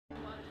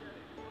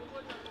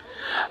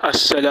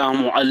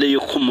Assalamu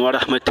alaikum wa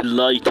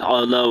rahmatullahi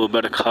ta'ala wa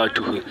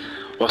barakatuhu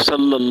wa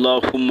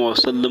sallallahu wa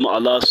sallam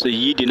ala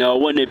sayyidina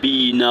wa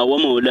nabiyina wa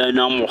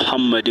maulana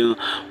Muhammadin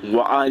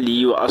wa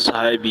alihi wa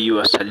ashabi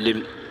wa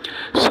sallim.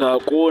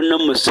 Saƙo na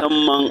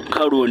musamman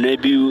karo na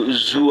biyu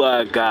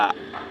zuwa ga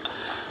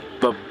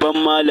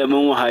babban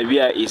malamin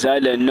wahabiya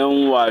izalan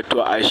nan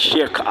wato a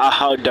Sheikh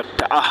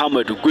Dr.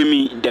 Ahmad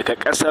Gumi daga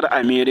ƙasar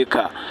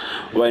Amerika,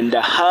 wanda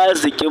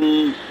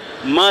haziƙin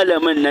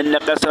malamin nan na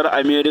ƙasar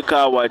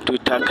Amerika wato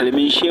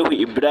takalmin Shehu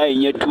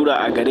Ibrahim ya tura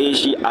a gare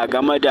shi a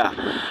game da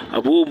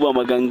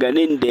abubuwa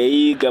maganganun da ya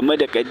yi game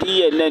da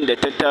ƙadiyyar nan da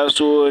ta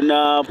taso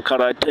na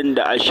karatun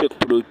da a Sheikh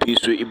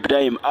Professor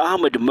Ibrahim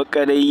Ahmad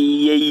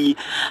Makarai ya yi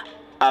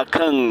a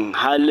kan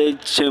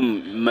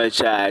halaccin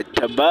mace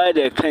ta ba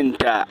da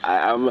kanta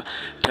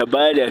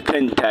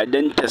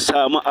don ta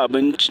samu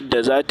abinci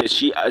da za ta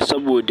ci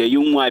saboda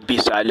yunwa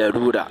bisa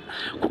larura.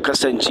 Ku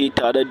kasance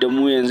tare da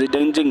mu yanzu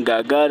don jin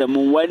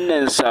gagarumin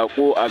wannan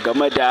sako a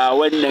game da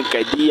wannan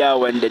kadiya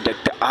wanda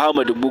Dr.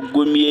 Ahmad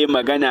Gumi ya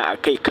magana a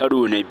kai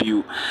karo na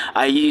biyu.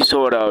 A yi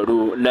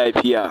sauraro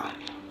lafiya.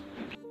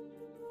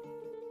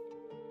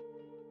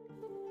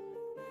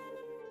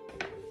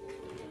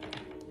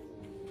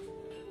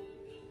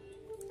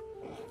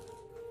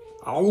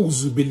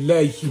 أعوذ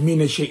بالله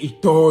من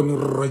الشيطان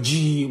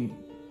الرجيم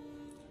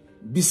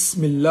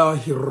بسم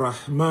الله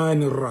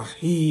الرحمن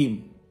الرحيم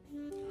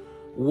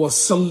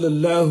وصلى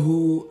الله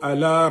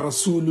على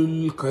رسول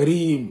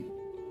الكريم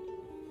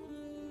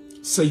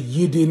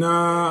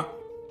سيدنا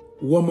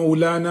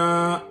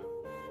ومولانا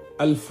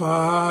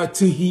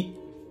الفاتح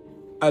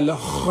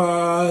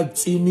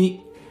الخاتم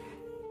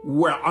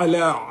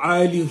وعلى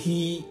آله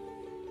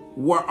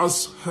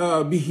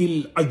وأصحابه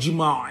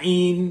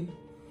الأجمعين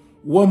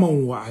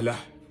ومن والاه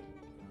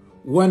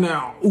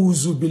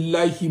ونعوذ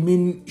بالله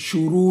من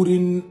شرور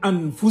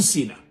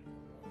أنفسنا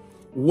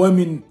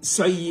ومن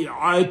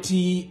سيئات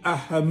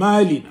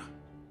أعمالنا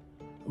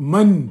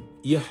من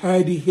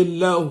يهده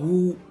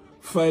الله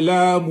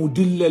فلا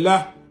مضل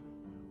له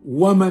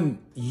ومن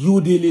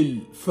يضلل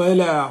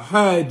فلا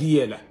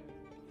هادي له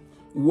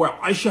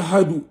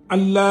وأشهد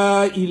أن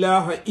لا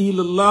إله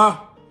إلا الله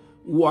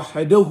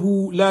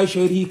وحده لا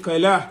شريك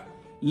له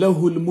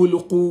له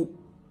الملك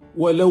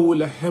وله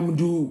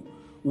الحمد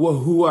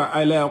وهو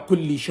على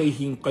كل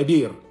شيء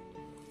قدير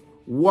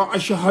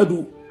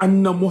وأشهد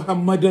أن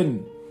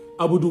محمدا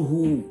عبده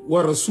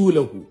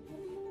ورسوله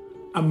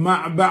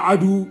أما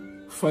بعد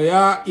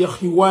فيا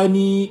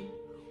إخواني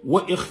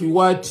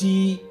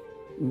وإخواتي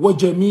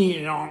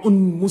وجميع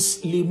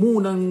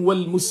المسلمون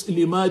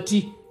والمسلمات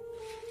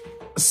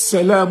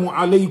السلام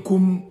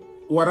عليكم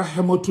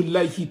ورحمة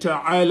الله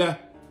تعالى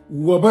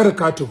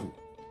وبركاته.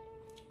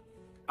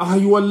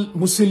 أيها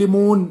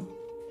المسلمون،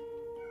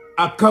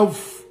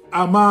 أكف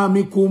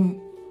أمامكم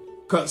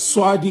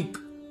كصادق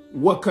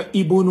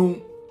وكابن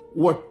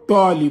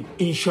والطالب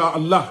إن شاء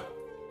الله.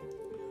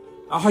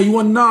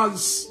 أيها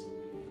الناس،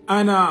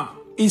 أنا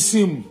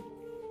اسم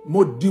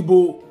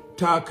مدبو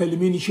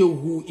تاكلمين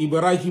شوه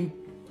إبراهيم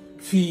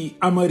في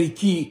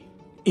أمريكي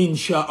إن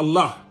شاء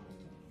الله.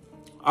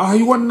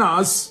 أيها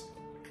الناس،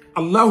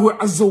 الله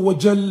عز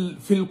وجل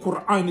في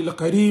القرآن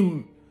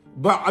الكريم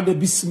بعد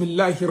بسم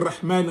الله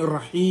الرحمن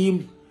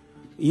الرحيم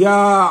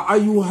يا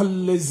أيها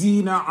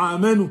الذين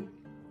آمنوا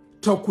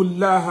اتقوا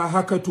الله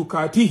حق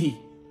تقاته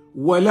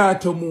ولا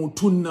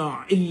تموتن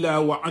إلا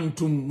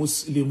وأنتم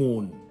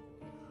مسلمون.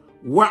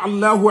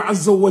 والله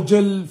عز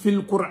وجل في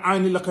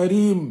القرآن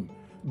الكريم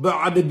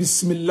بعد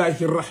بسم الله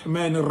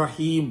الرحمن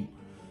الرحيم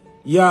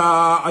يا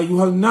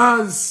أيها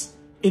الناس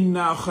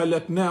إنا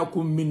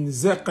خلقناكم من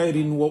ذكر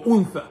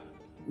وأنثى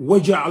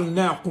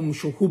وجعلناكم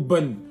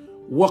شعوبا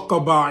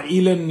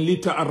وقبائل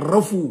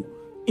لتعرفوا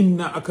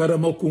إن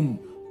أكرمكم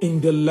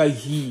عند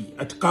الله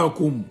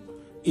أتقاكم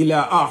إلى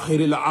آخر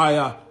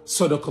الآية.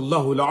 صدق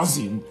الله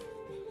العظيم.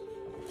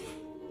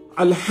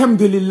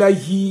 الحمد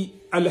لله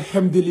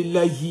الحمد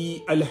لله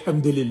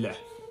الحمد لله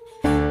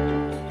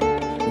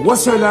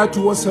والصلاة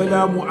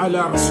والسلام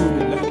على رسول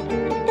الله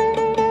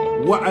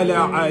وعلى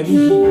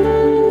آله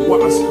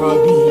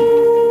وأصحابه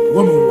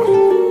ومن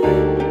والاه.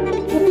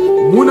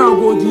 منا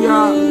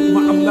godiya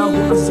ma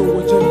Allah azza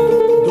wa jalla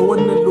da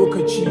wannan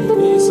lokaci da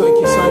ya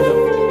sake sada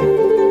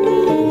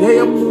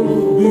dayanmu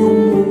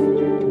biyunmu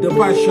da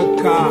ba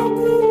shakka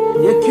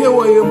ya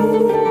kewaye mu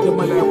da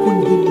malakun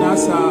din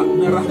nasa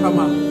na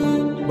rahama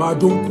ba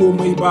don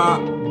komai ba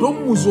don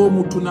mu zo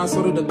mu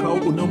tunasar da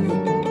kawunanmu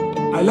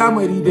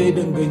alamari da ya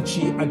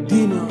danganci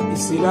addinin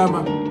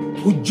Islama,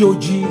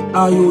 hujjoji,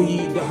 ayoyi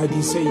da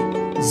hadisai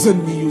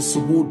zanniyu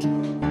subut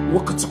wa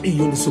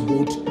qat'iyyun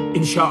subut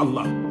insha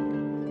Allah.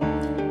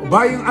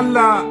 Bayan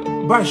Allah,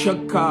 ba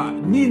shakka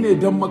ni ne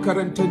dan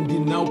makarantar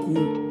dinnaku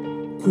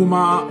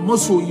kuma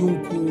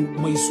masoyinku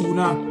mai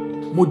suna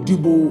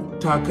Modibo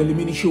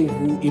takalmin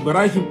Shehu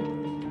Ibrahim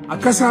a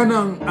kasa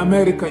nan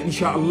America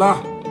insha Allah.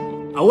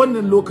 A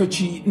wannan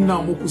lokaci ina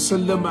muku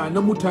sallama na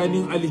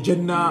mutanen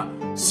aljanna,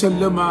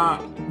 sallama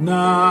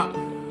na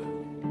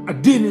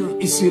addinin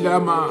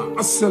Islama.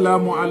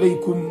 Assalamu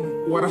alaikum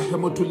wa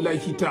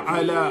rahmatullahi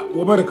ta'ala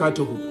wa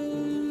barakatuhu.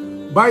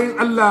 Bayan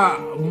Allah,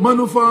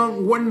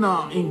 manufan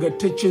wannan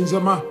ingantaccen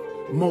zama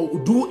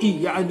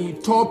maudu'i yani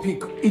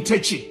topic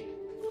ita ce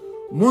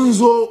mun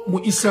zo mu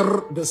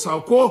isar da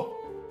sako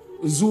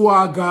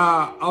zuwa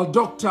ga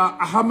Dr.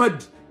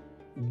 Ahmad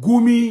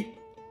Gumi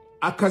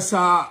a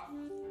kasa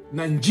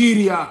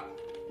Nigeria.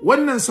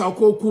 Wannan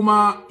sako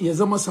kuma ya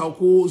zama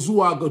sako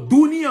zuwa ga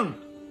duniyan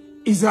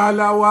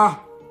izalawa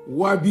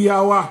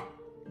wabiyawa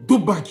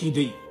duk baki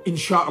dai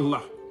insha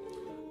Allah,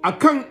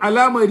 akan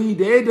alamari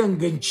da ya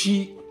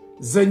danganci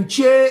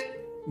zance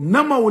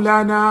na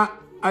Maulana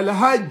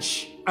Alhaj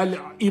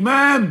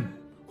al-Imam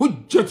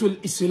Hujjatul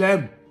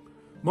Islam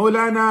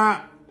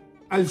Maulana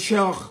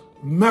al-Sheikh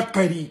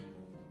Maqari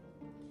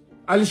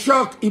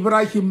al-Sheikh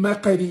Ibrahim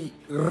Maqari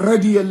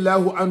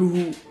radiyallahu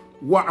anhu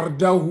wa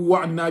ardahu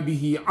wa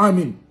annabihi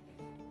amin.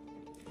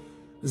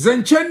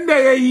 Zancen da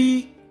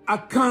yayi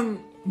akan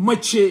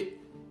mace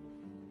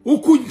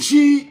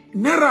hukunci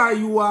na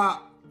rayuwa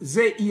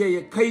zai iya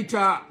ya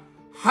kaita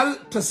hal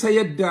ta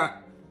sayar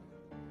da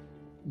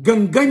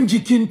gangan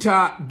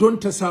jikinta don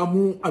ta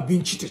samu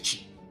abinci ta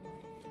ci.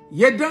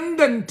 Ya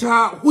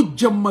danganta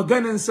hujjan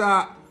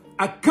maganansa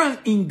akan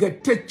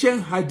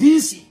ingantaccen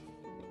hadisi.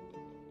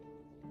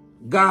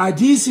 Ga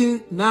hadisin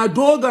na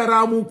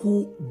dogara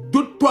muku,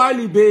 duk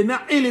talibe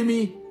na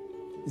ilimi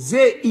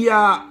zai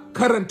iya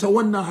karanta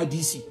wannan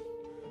hadisi.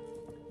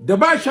 Da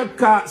ba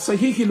shakka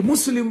sahihul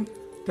Muslim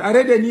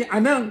tare da ni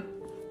anan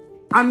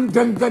an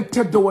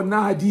dangantar da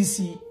wannan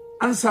hadisi,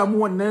 an samu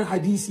wannan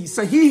hadisi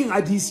sahihin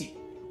hadisi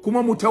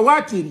kuma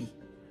mutawatiri.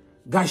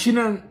 Gashi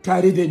nan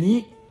tare da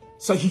ni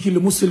sahihul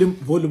Muslim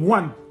volume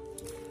 1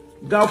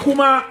 ga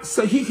kuma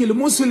sahihul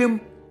Muslim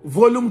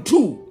volume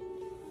 2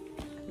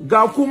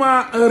 ga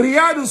kuma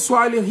Riyadus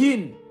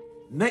Salihin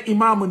na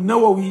Imam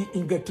Nawawi,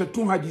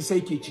 ingantattun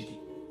hadisai ke ciki.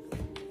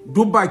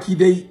 Duk baki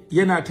dai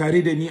yana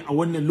tare da ni a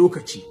wannan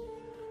lokaci.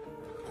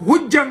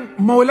 Hujjan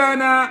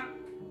Maulana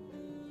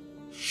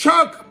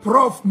Sheikh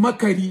Prof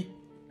Makari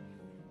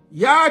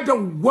ya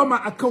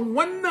dawwama akan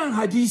wannan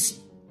hadisi,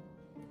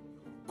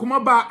 kuma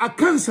ba a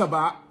kansa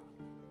ba,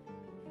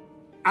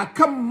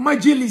 akan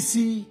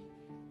majalisi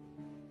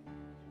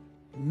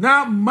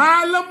na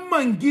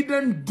malaman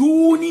gidan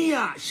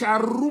duniya,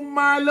 sharrun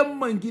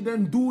malaman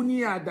gidan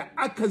duniya da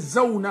aka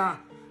zauna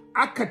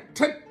aka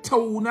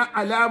tattauna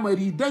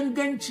alamari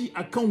danganci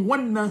akan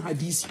wannan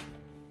hadisi.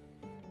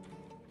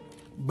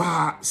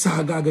 Ba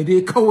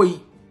sagagade kawai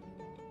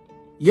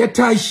ya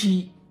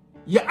tashi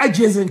ya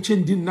ajiye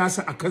zancen din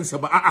nasa a kansa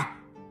ba, a'a,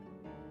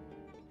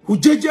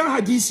 hujjajen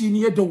hadisi ne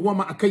ya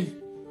dawwama a kai.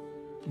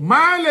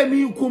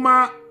 Malami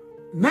kuma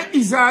na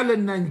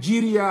izalan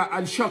Najeriya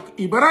al-Sheikh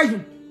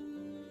Ibrahim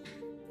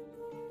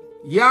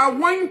ya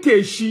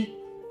wanke shi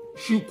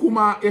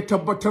kuma ya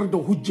tabbatar da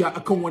hujja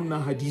akan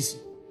wannan hadisi.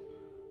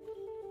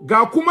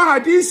 Ga kuma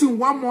hadisin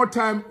one more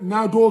time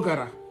na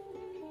dogara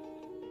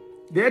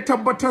da ya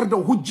tabbatar da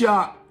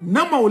hujja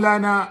na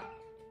Maulana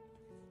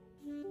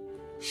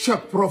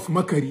Sheikh Prof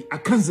Makari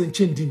akan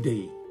zancen din da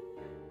yayi.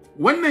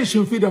 Wannan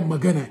shimfidan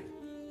magana.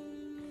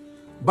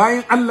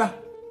 Bayan Allah,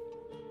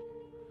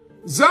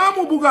 za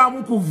mu buga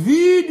muku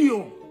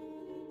video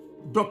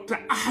Dr.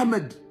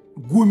 Ahmad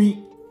Gumi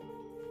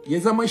ya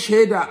zama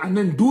shaida a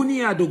nan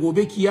duniya da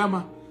gobe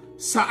kiyama,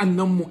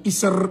 sa'annan mu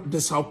isar da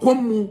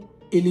sakonmu,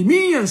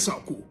 ilimiyan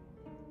sako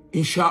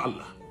insha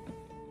Allah.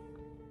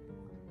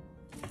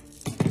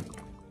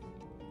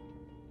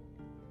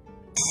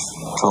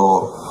 To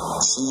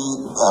shi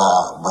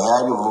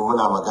bayanin mu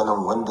muna maganan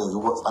wanda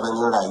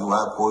tsananin rayuwa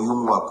ko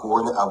yunwa ko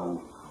wani abu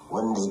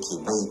wanda yake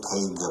bai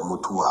kai ga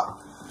mutuwa,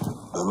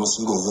 domin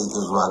shi ne zai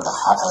iya zuwa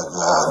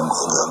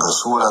ga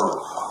suran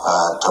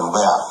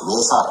tambaya me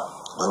yasa,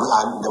 domin a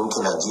da muke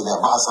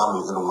Najeriya ba a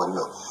samun irin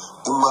wannan.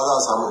 In ma za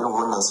a samu irin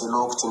wannan sai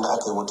lokacin da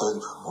aka yi wata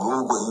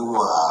mugun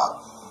yunwa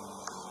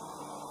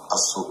a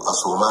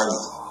Somali,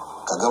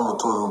 ka ga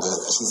mutum da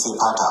kashi sai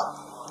fata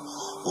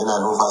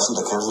yana numfashi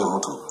da kai zai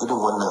mutu. Irin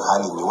wannan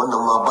hali ne,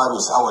 wannan ma ba mai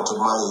sha'awatar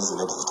ma ya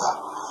zina da ita.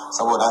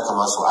 Saboda haka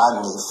ma su'al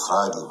ne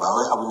ifradi, ba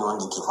wai abu ne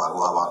wanda ke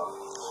faruwa ba.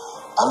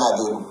 Ana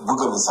da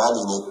buga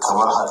misali ne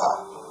kamar haka,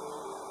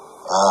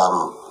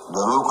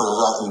 domin ku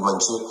yanzu a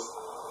ilmance,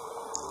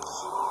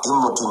 in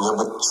mutum ya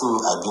bar cin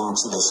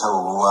abinci da shan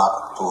ruwa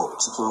to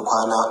cikin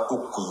kwana 3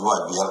 zuwa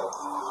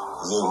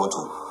 5 zai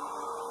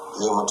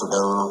mutu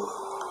don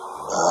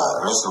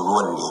rashin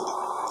ruwan ne.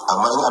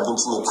 Amma in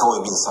abinci ne kawai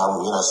bai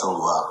samu yana shan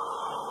ruwa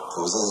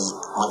to zai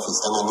mafi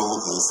tsanani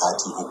ya yi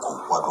sati 3,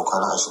 wato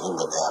kwana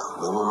 21,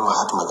 domin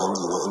Mahatma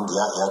Gandhi na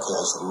India ya kai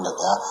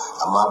 21,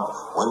 amma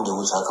wanda ya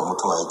wuce haka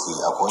mutuwa yake.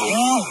 Akwai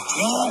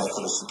wani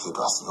cuta da suke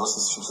to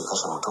acidosis suke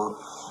kashe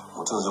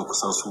mutum zai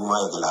kusan suma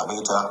ya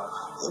galabaita,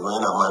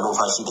 yana ma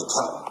numfashi da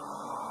kyar.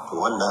 To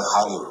wannan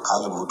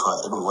halin mutuwa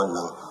irin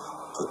wannan,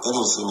 to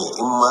irin shi ne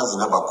in ma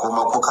zina ba ko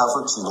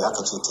kafirci ne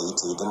aka ce ta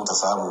yi don ta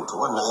samu, to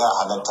wannan ya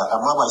halatta.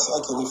 Amma ba shi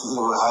ake nufi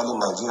irin halin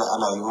Najeriya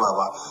ana yunwa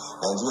ba.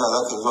 Najeriya za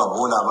ka yi zuwa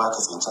bola ma ka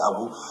tsinci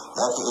abu,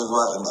 za ka iya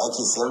zuwa inda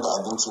ake sayar da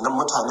abinci. Nan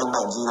mutanen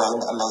Najeriya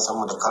inda Allah ya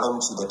samu da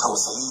karamci da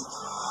tausayi,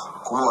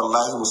 kuma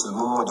wallahi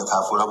musulmanmu da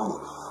kafiranmu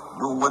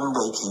duk wanda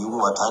yake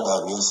yunwa ta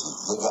dame shi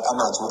yaga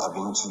ana cin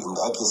abinci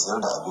inda ake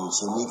sayar da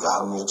abinci mika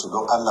hannu ya ce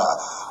don Allah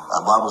a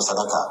ba mu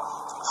sadaka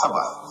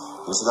haba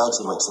yaushe za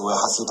ce mace wai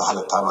har sai ta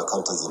halatta ma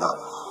kanta zina.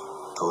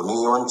 To ni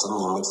wancan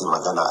ne muke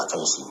magana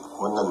akan shi,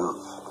 wannan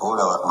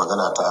dora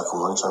magana ta akan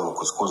wancan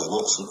kuskure ne,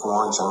 shi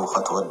kuma wancan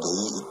fatawar da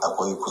yi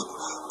akwai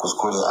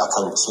kuskure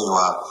akan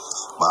cewa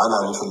ba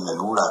ana nufin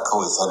lalura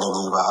kawai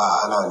tsanani ba,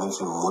 ana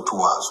nufin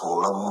mutuwa,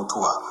 tsoron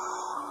mutuwa.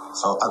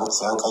 Sau an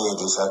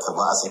kayyade shi haka,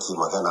 ba a saki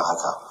magana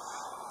haka.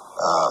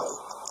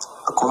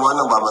 Kuma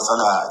wannan ba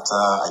matsala ta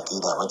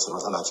aƙida ba ce,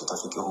 matsala ce ta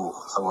fiqhu.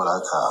 Saboda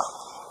haka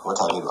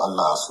mutane da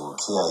Allah su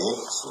kiyaye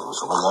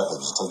su bayyana da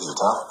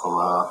jita-jita,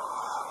 kuma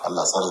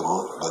Allah tsare mu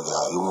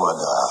daga yunwa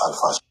da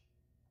alfashi.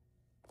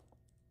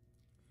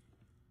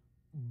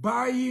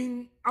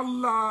 Bayin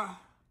Allah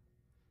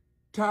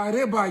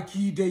tare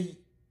baki dai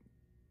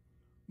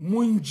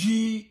mun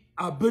ji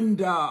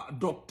abinda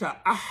Dr.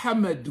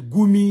 Ahmad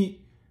Gumi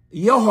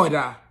ya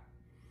hoda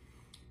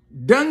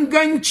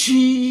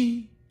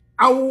danganci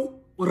au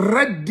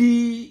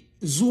raddi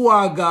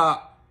zuwa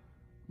ga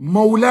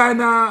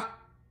Maulana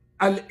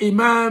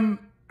al-Imam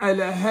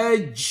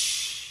al-Hajj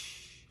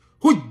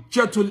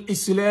Hujjatul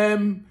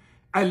Islam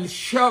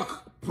al-Sheikh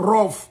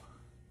Prof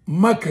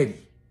Makari.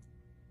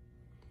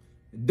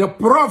 Da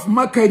Prof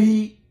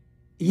Makari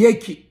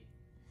yake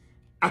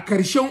a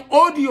ƙarshen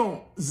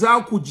audio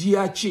za ku ji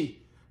ya ce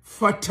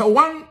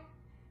fatawan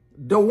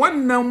da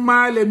wannan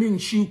malamin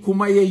shi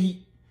kuma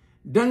yayi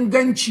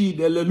danganci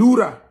da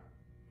lalura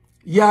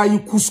yayi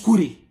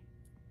kuskure.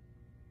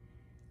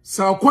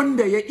 Sakon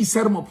da ya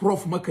isar ma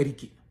Prof Makari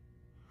ke.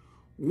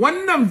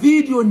 Wannan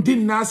bidiyon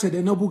din nasa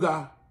da na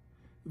buga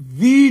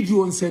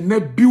bidiyonsa na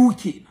biyu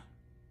kenan,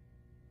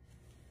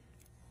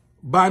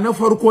 ba na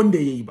farkon da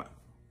yayi ba.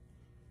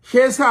 Shi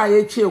yasa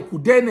ya ce ku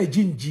daina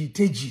jin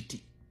jite-jite,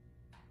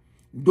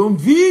 don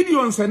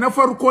bidiyonsa na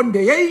farkon da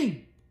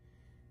yayi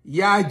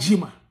ya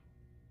jima,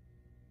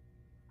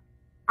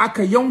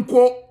 aka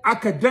yanko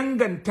aka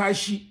danganta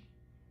shi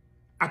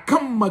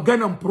akan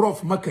maganan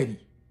Prof Makari,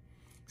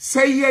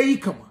 sai yayi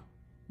kama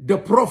da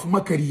Prof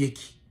Makari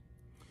yake.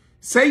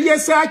 Sai ya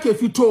sake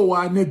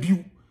fitowa na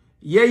biyu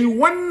yayi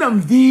wannan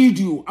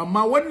video,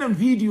 amma wannan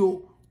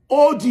video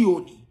audio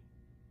ne,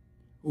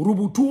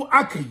 rubutu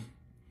aka yi,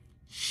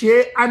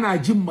 she ana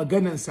jin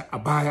maganansa a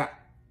baya.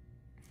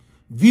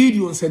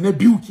 Videonsa na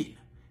biyu kenan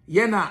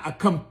yana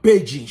akan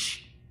pejin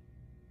shi.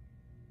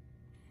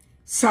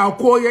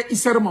 Sako ya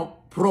isar ma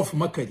Prof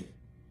Makari,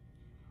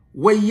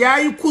 wai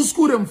yayi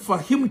kuskuren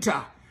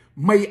fahimta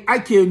mai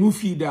ake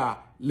nufi da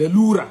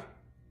lalura.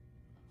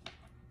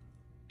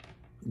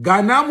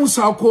 Ga namu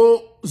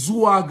sako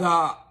zuwa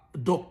ga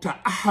Dr.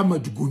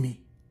 Ahmad Gumi.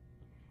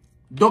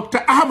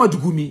 Dr. Ahmad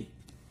Gumi,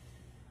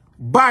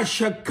 ba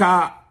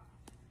shakka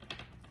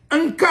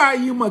in ka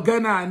yi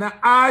magana na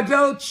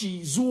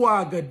adalci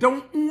zuwa ga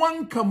dan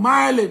uwanka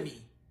malami,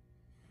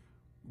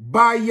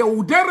 ba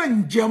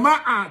yaudaran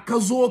jama'a ka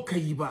zo ka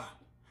yi ba,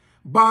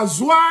 ba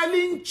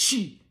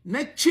zalunci na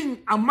cin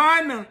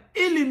amanan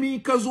ilimi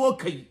ka zo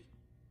ka yi.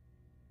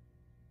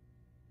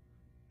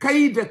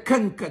 Kai da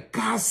kanka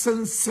ka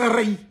san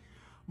sarai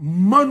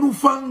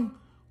manufan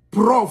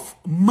Prof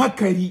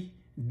Makari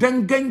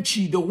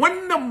danganci da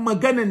wannan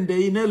maganan da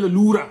yi na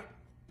lalura.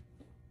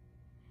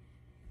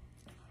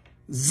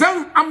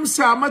 Zan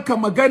amsa maka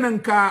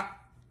magananka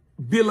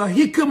bil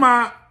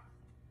hikima,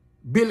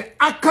 bil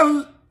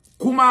akal,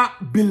 kuma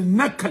bil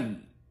nakal.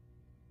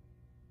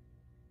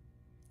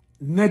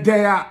 Na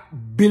daya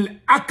bil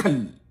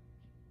akal,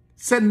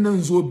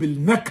 sannan zo bil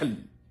nakal.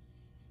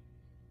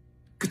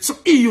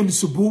 Qat'iyyun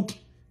subut,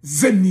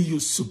 zanniyun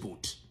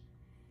subut.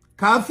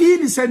 Kafi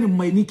ni sanin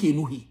mai nike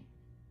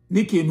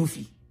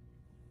nufi.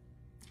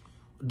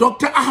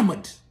 Dr.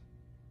 Ahmad,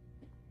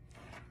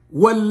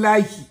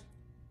 wallahi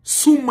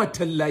summa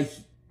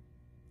tallahi,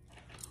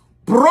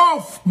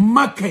 Prof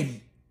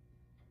Makari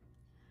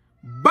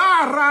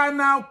ba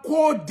rana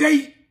ko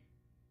dai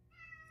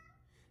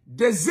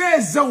da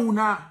zai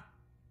zauna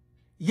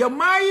ya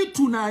mayi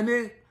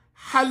tunanin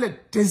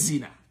halatta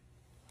zina.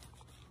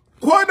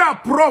 Ko da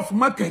Prof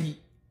Makari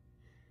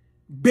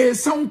bai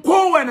san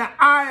kowane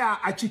aya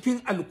a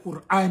cikin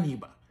Alkur'ani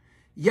ba,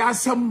 ya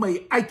san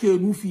mai ake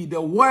nufi da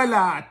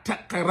wala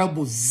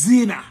taqrabu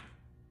zina,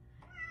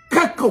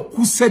 kaka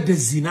kusa da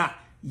zina,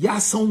 ya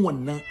san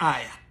wannan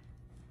aya.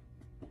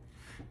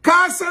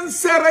 Ka san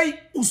sarai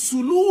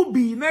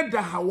usulubi na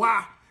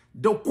dahawa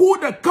da ku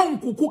da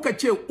kanku kuka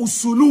ce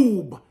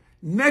usulub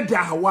na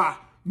dahawa,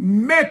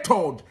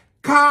 method,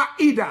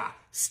 ka'ida,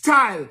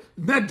 style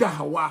na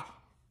dahawa.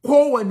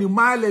 Kowane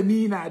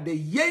malami na da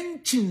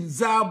yancin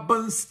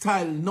zaben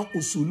style na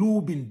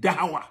usulubin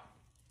dahawa.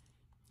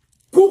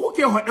 Ku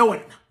kuke haɗa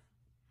wannan.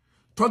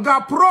 To ga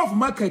Prof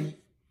Makari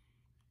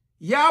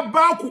ya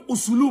ba ku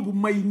usulub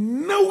mai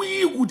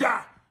nauyi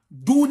guda,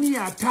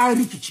 duniya ta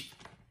rikici.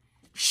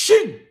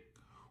 Shin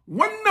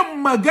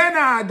wannan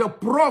magana da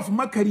Prof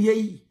Makari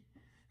yayi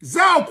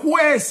za ku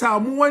ya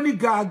samu wani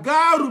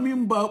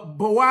gagarumin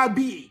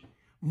bawabi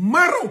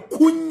mara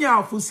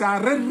kunya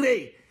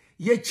fusararre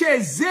ya ce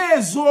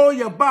zai zo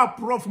ya ba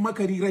Prof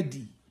Makari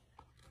raddi.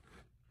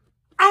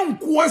 An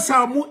kuwa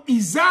samu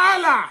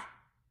izala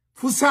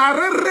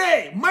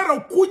fusararre mara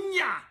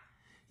kunya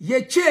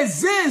ya ce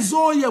zai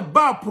zo ya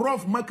ba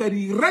Prof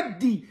Makari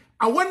raddi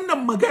a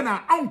wannan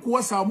magana. An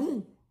kuwa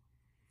samu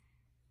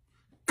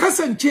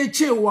kasance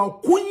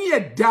cewa kun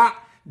yadda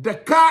da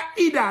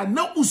ka'ida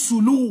na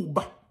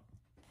usuluba.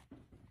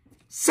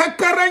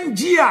 Sakaran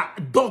jiya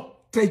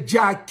Dr.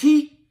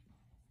 Jaki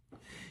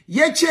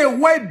ya ce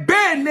wai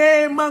bai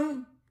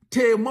neman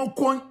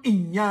taimakon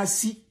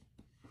Inyasi,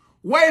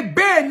 wai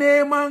bai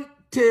neman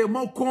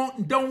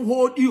taimakon Dan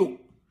Hodiyo,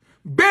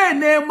 bai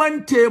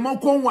neman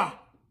taimakon wa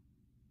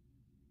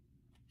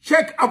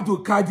Sheikh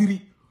Abdul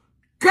Kadiri,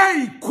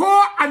 kai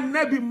ko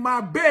annabi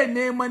ma bai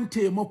neman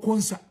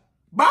taimakonsa.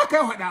 Ba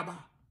kai hada ba.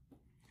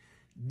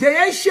 Da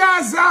ya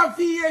sha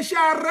zafi ya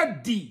sha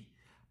raddi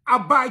a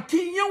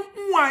bakin yan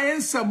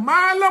uwayensa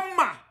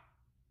malamma,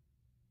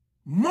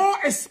 more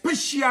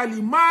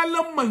especially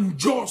malamman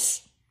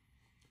Jos,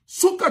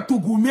 suka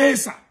tugume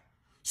sa,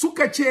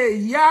 suka ce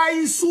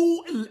yayi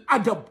su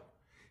adab,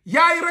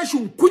 yayi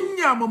rashin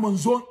kunya ma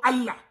manzon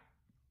Allah,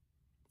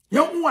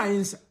 yan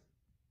uwayensa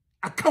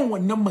akan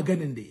wannan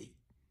maganin da yayi.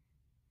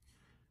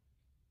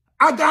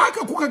 A ga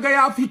haka kuka ga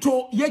ya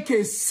fito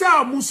yake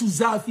sa musu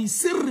zafi,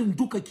 sirrin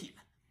duka kenan.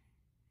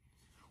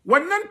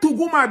 Wannan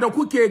tuguma da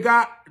kuke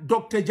ga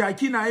Dr.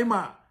 Jaki na yi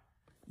ma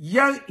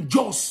yan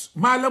Jos,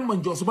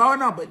 malaman Jos, ba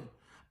wana bane.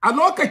 A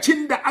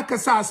lokacin da aka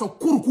sa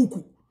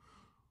kurkuku,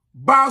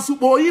 ba su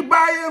boyi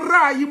bayan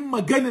ra'ayin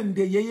maganan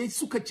da yayi,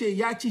 suka ce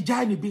ya ci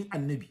janibin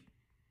annabi.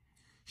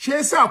 Shi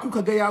yasa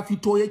kuka ga ya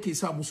fito yake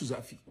sa musu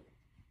zafi.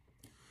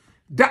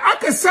 Da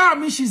aka sa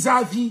mishi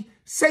zafi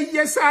sai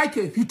ya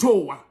sake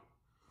fitowa.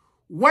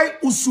 Wai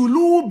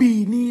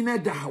usulubi ni na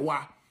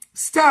dahawa,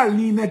 style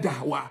ni na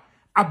dahawa,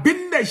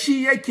 abinda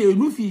shi yake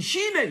nufi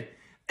shine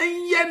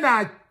in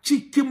yana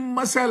cikin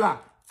masala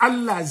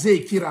Allah zai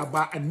kira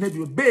ba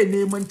annabi, bai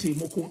neman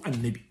taimakon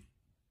annabi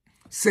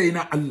sai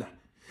na Allah.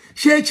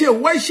 Shi ce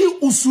wai shi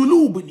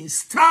usulubi ni,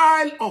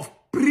 style of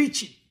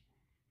preaching,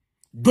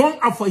 don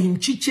a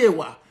fahimci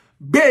cewa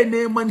bai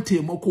neman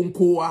taimakon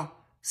kowa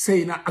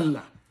sai na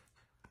Allah.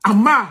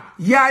 Amma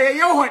yaya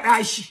ya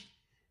haɗa shi,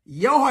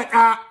 ya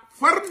haɗa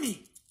farni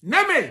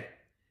na me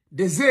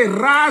da zai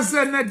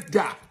razanar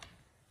da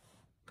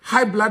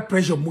high blood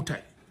pressure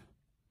mutane.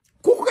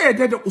 Kuka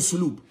yadda da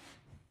usulub.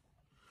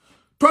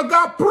 To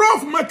ga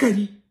Prof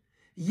Makari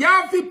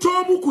ya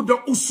fito muku da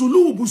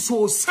usulubu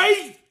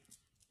sosai.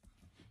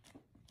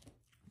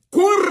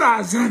 Kun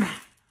razana,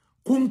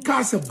 kun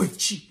kasa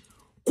bacci,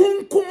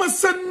 kun kuma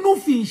san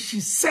nufin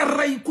shi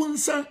sarai, kun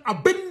san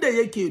abinda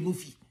yake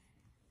nufi.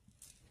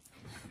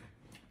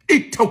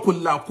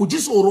 Ittakullah, ku ji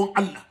tsoron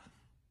Allah.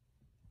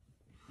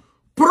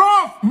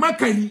 Prof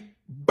Makari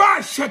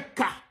ba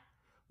shakka,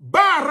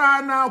 ba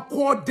rana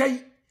ko dai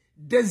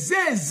da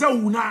zai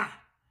zauna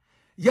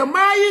ya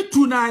mayi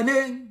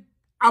tunanin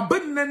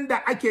abin nan da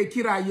ake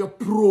kira ya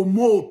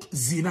promote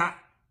zina.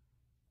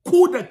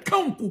 Ku da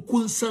kanku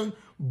kun san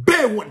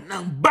bai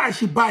wannan, ba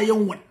shi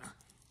bayan wannan.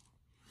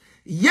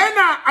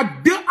 Yana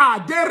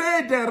addu'a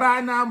dare da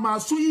rana,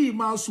 masu yi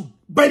masu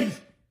bari.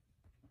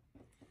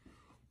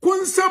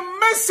 Kun san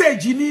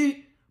message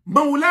ni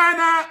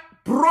Maulana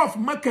Prof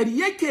Makari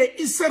yake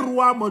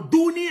isarwa ma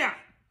duniya,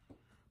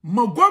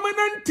 ma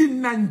gwamnatin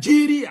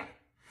Najeriya,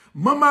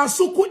 ma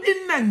masu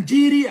kudin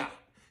Najeriya,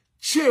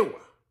 cewa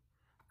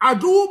a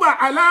duba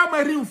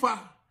alamarin fa,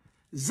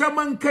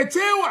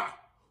 zamankacewa,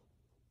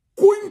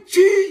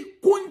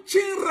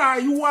 kuncin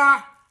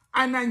rayuwa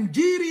a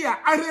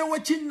Najeriya,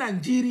 arewacin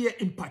Najeriya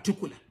in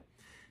particular,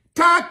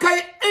 ta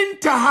kai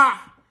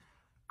intaha.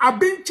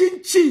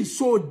 Abincin ci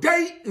so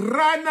dai,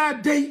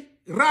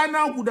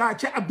 rana guda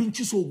ci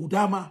abinci so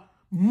guda ma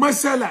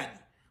masala ne,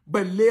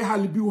 balle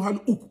hal biyu hal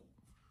uku.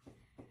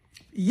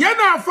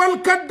 Yana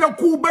falkar da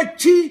ku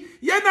bacci,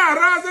 yana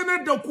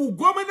razanar da ku.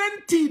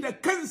 Gwamnati da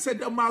kansa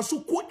da masu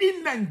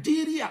kuɗin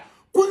Najeriya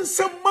kun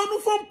san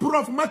manufan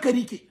Prof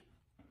Makari ke.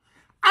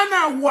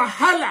 Ana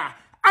wahala,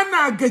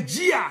 ana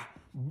gajiya,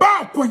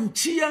 ba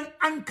kwanciyan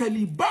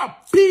hankali, ba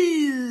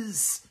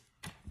peace.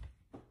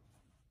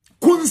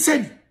 Kun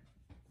sani,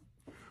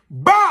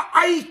 ba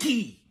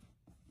aiki,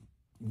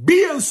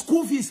 biyan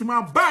school fees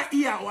ma ba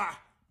iyawa.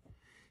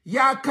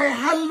 Ya kai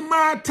hal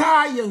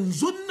mata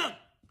yanzu nan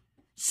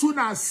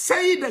suna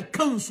sai da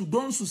kansu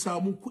don su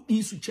samu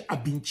kuɗi su ci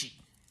abinci.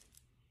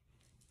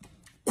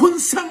 Kun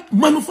san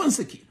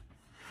manufansa ke.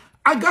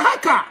 A ga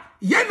haka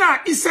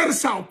yana isar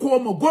sako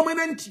ma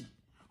gwamnati.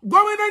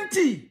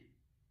 Gwamnati,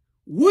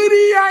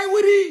 wuri yayi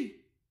wuri,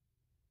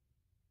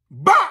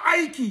 ba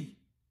aiki,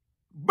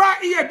 ba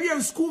iya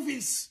biyan school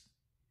fees.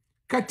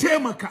 Ka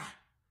taimaka,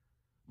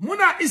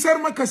 muna isar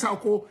maka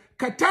sako,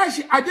 ka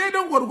tashi a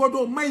daidan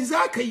gwargwado mai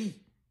za ka yi.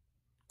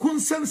 Kun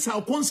san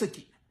sakonsa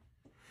ke.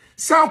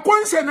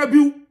 Sakonsa na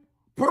biyu,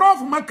 Prof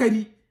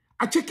Makari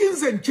a cikin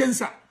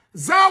zancensa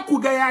za ku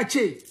ga ya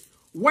ce,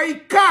 wai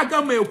ka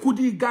ga mai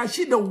kudi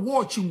gashi da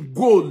watching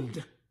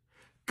gold,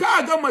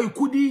 kaga mai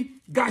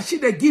kudi gashi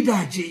da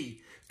gidaje,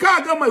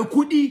 kaga mai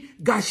kudi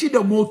gashi da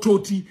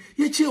motoci.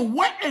 Yace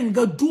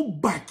wa'anga duk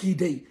baki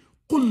dai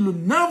kullu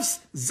nafs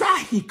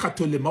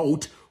zahiqatul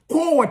maut,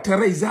 kowace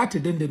rai za ta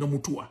dandana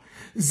mutuwa.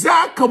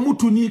 Zaka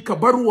mutu ni ka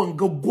bar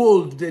wanga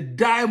gold da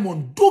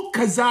diamond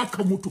duka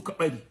zaka mutu ka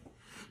bari.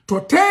 To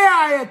ta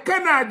yaya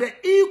kana da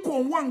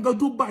ikon wanga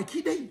duk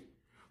baki dai?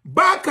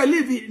 Baka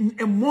live in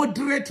a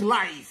moderate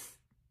life.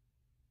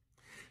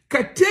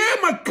 Ka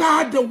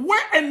taimaka da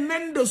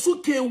wa'annan da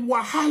suke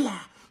wahala,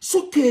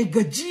 suke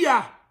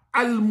gajiya,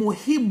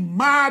 almuhim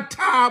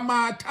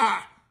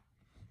mata.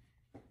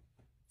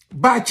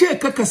 Ba ce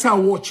kaka sa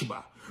watch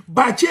ba,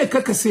 ba ce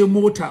kaka sai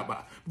mota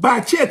ba, ba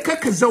ce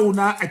kaka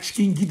zauna a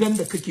cikin gidan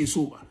da kake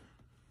so ba.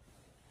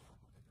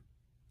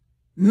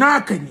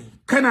 Naka ne,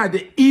 kana da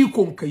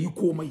ikon ka yi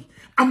komai,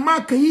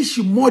 amma ka yi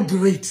shi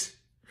moderate.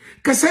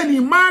 Ka sani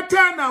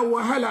mata na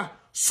wahala,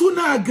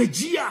 suna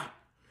gajiya.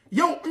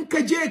 Yau in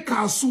ka je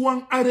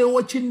kasuwan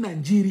arewacin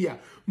Najeriya,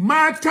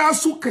 mata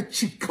suka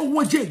cika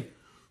wajen,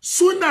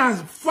 suna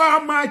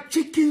fama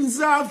cikin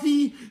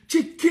zafi,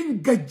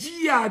 cikin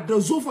gajiya da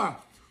zufa,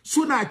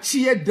 suna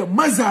ciyar da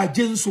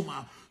mazajensu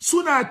ma,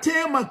 suna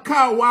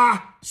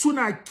taimakawa,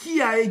 suna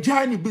kiyaye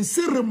janibin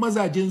sirrin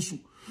mazajensu,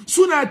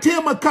 suna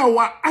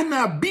taimakawa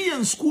ana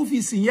biyan school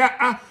fees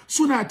ya'a,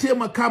 suna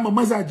taimaka ma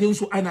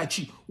mazajensu ana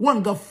ci.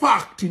 Wanga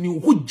fact ni,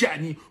 hujja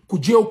ni. Ku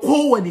je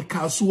kowani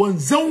kasuwan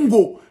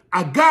zango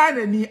a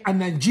Ghana ni a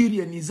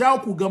Nigeria ni, za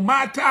ku ga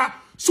mata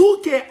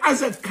suke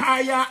aza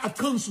kaya a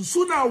kansu,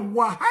 suna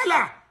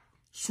wahala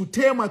su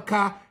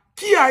taimaka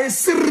kiyaye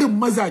sirrin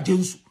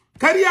mazajensu.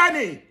 Kariya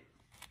ne,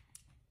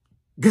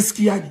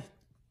 gaskiya ne.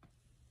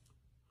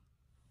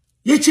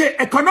 Yace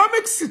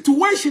economic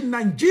situation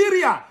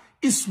Nigeria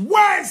is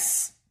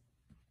worse.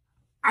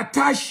 A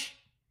tashi,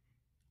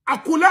 a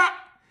kula,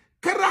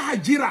 kara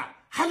hajira,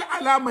 hal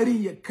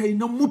alamari ya kai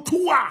na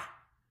mutuwa.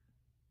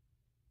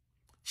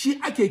 Shi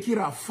ake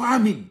kira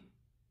famine.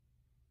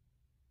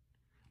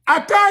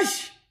 A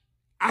tashi,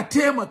 a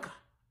taimaka,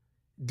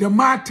 da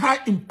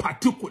mata in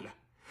particular.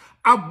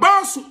 A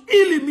ba su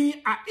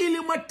ilimi, a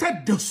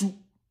ilimatar da su.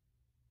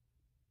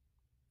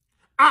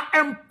 A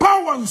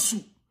empower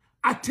su,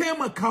 a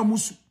taimaka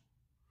musu.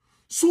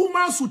 Su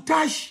ma su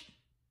tashi,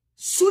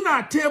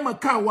 suna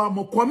taimakawa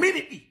ma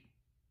community.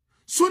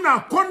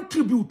 Suna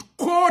contribute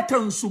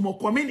kotansu ma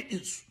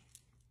community su.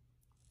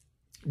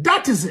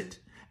 That is it.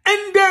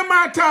 Inde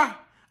mata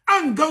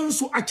an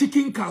gansu a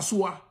cikin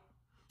kasuwa,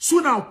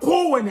 suna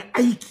kowane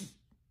aiki.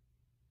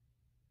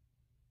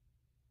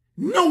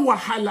 Na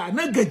wahala,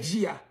 na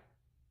gajiya,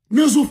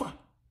 na zufa.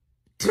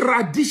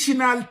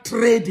 Traditional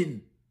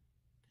trading.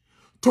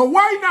 To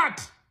why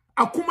not?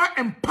 A kuma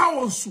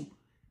empower su,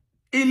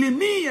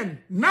 ilimiyan,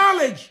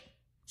 knowledge,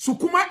 su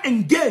kuma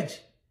engage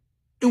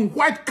in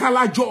white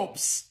collar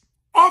jobs,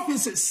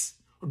 offices,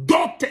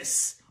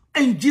 doctors,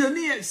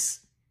 engineers,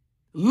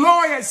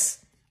 lawyers,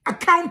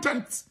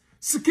 accountants,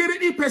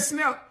 security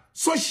personnel,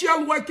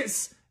 social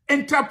workers,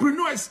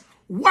 entrepreneurs.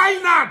 Why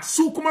not?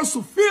 Su kuma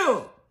su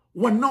fill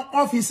wannan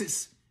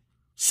offices.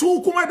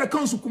 Su kuma da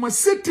kansu kuma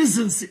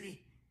citizens ne.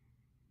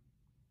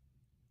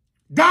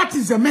 That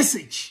is the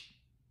message.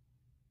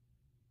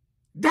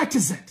 That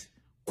is it.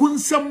 Kun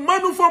san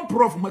manufan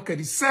Prof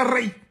Makari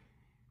sarai.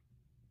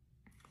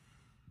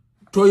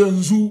 To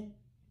yanzu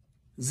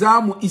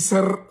za mu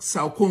isar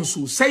sakon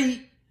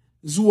sosai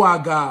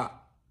zuwa ga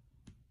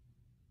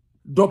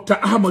Dr.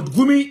 Ahmad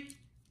Gumi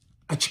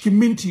a cikin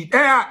minti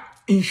ɗaya,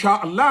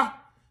 insha Allah.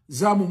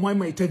 Za mu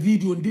maimaita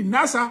bidiyon din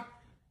nasa,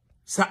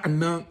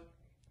 sa'annan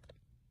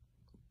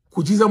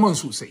ku ji zaman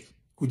sosai,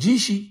 ku ji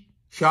shi,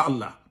 insha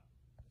Allah.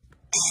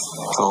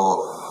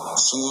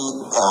 Shi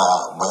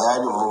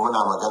bayanin mu muna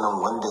maganan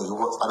wanda yi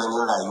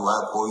tsananin rayuwa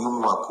ko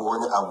yunwa ko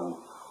wani abu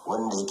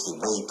wanda yake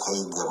bai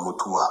kai ga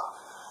mutuwa,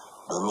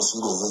 domin shi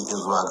ne zai iya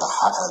zuwa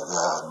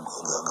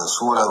ga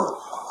suran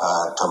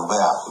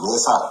tambaya. Me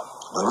yasa?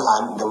 Domin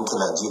a da muke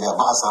Najeriya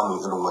ba a samun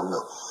irin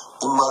wannan.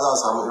 In ma za a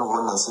samu irin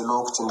wannan sai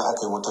lokacin da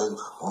aka yi wata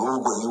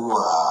mugun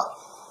yunwa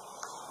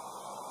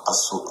a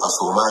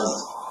Somali,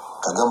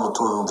 kaga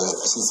mutum da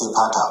kashi sai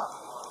fata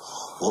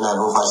yana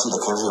numfashi da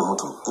kai zai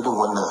mutu. Irin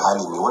wannan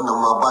hali ne, wannan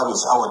ma ba mai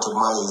sha'awatar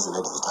ma ya yi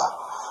zina da ita.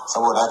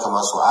 Saboda haka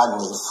ma su'al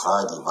ne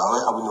ifradi, ba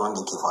wai abu ne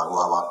wanda ke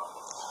faruwa ba.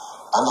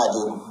 Ana da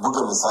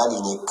buga misali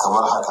ne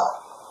kamar haka,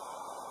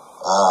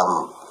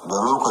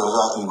 domin ku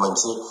za a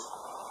ilmance,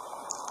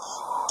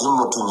 in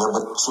mutum ya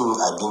bar cin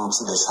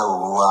abinci da shan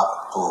ruwa,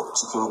 to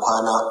cikin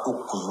kwana 3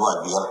 zuwa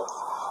 5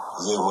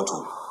 zai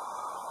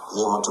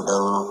mutu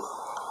don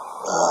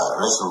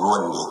rashin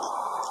ruwan ne.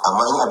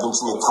 Amma in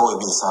abinci ne kawai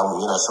bai samu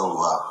yana shan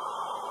ruwa,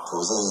 to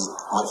zai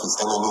mafi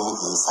tsanani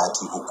ya yi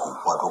sati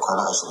 3, wato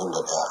kwana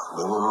 21.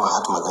 Domin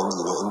Mahatma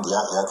Gandhi na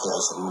India ya kai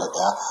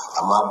 21,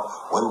 amma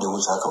wanda ya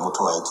wuce haka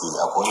mutuwa yake.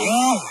 Akwai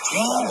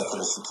cuta ana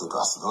kira shi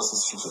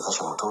ketoacidosis, shi ke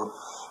kashe mutum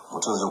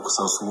zai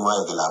kusan suma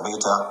ya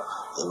galabaita,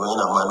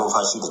 yana ma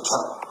numfashi da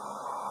kyar.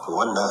 To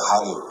wannan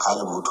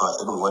halin mutuwa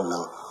irin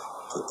wannan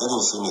to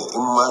irin shi ne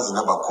in ma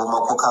zina ba ko ma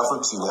ko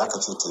kafirci ne aka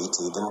ce ta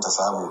yi don ta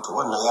samu, to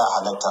wannan ya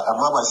halatta,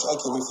 amma ba shi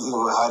ake nufi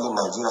irin halin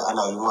Najeriya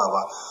ana yunwa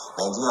ba.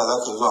 Najeriya za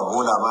ka iya zuwa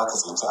bola ma ka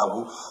tsinci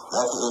abu, za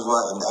ka iya zuwa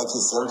inda ake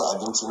sayar da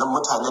abinci. Nan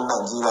mutanen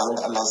Najeriya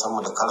inda Allah ya san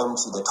mu da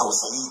karamci da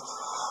tausayi,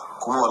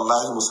 kuma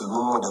wallahi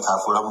musulminmu da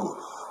kafiranmu,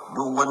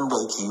 duk wanda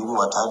yake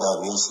yunwa ta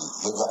dame shi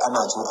yaga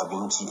ana cin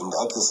abinci inda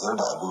ake sayar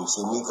da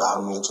abinci, mika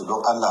hannu ya ce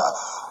don Allah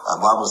a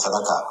ba mu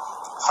sadaka,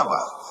 haba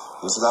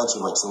yasu za ce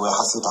mace wai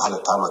har sai ta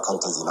halatta ma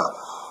kanta zina.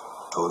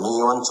 To ni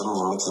wancan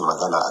ne muke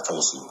magana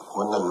akan shi,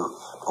 wannan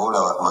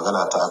dora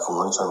magana ta akan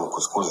wancan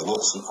kuskure ne,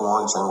 shi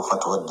kuma wancan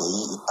fatawar da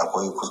yi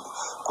akwai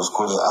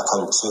kuskure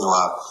akan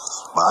cewa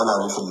ba ana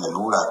nufin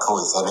lalura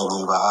kawai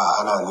tsanani ba,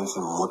 ana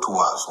nufin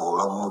mutuwa,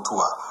 tsoron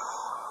mutuwa.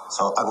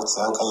 Sau an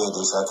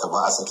kayyade shi haka,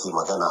 ba a sake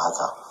magana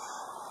haka.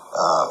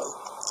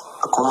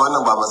 Kuma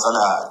wannan ba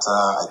matsala ta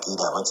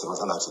aƙida ba ce,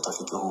 matsala ce ta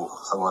fikihu.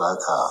 Saboda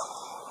haka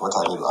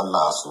mutane da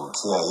Allah su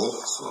kiyaye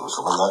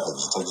su ban yaɗa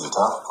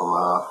jita-jita,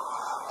 kuma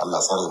Allah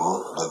tsare mu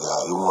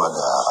daga yunwa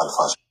da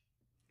alfashi.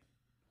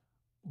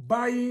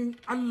 Bayin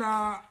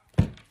Allah,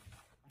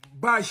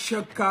 ba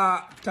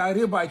shakka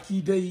tare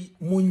baki dai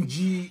mun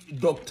ji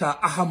Dr.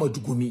 Ahmad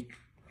Gumi.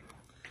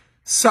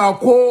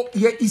 Sako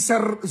ya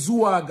isar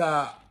zuwa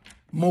ga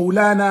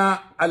Maulana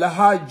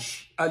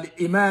Alhaj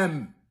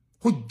Al-Imam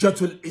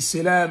Hujjatul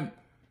Islam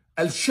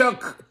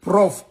Al-Shaq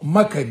Prof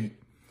Makari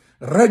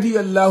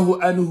radiyallahu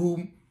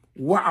anhu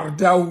wa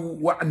ardahu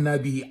wa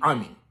annabi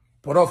amin.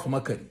 Prof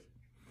Makari,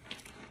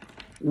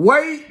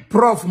 wai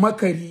Prof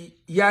Makari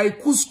ya yi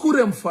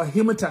kuskuren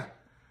fahimta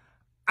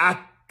a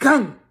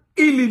kan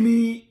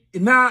ilimi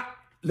na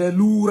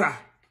lalura.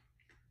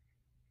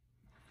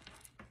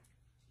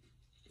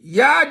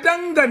 Ya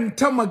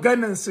danganta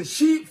maganansa,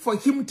 shi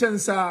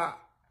fahimtansa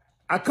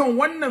akan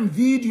wannan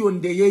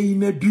bidiyon da ya yi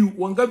na biyu,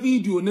 wanga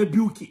bidiyo na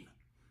biyu ke,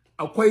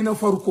 akwai na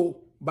farko,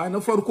 ba na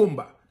farkon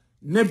ba,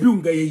 na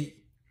biyun ga ya yi.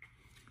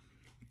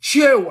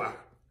 Cewa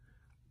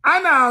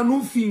ana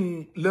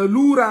nufin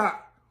lalura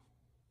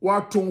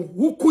wato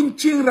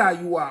hukuncin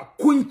rayuwa,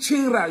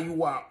 kuncin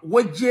rayuwa,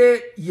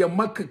 waje ya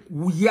maka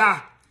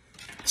wuya,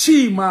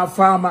 ci ma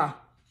fama,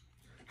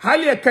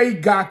 hal ya kai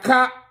ga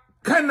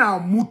kana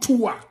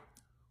mutuwa,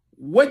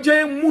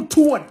 waje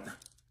mutuwan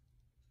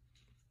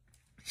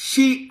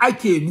shi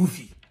ake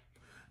nufi,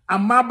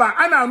 amma ba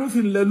ana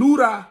nufin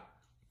lalura,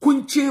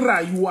 kuncin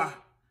rayuwa,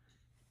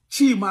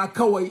 ci ma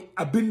kawai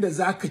abinda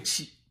zaka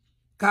ci,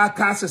 ka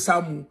kasa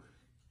samu,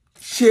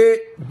 she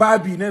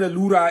babi na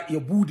lalura ya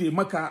bude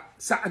maka,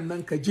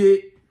 sa'annan ka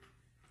je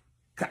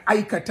ka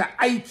aikata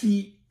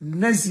aiki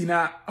na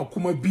zina a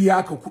kuma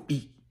biya ka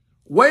kuɗi.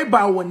 Wai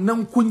ba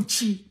wannan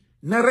kunci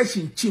na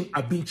rashin cin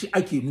abinci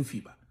ake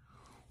nufi ba.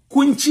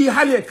 Kunci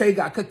hal ya kai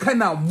ga ka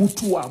kana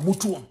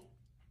mutuwan.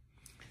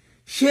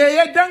 She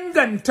ya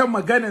danganta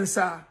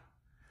maganansa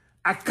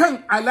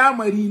akan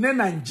alamari na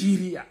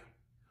Najeriya.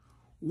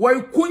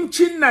 Wai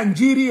kuncin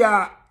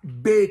Najeriya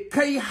bai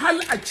kai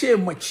hal a ce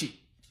mace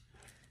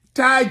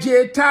ta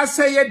je ta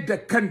sayar da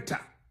kanta,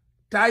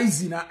 ta yi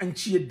zina an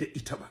ciyar da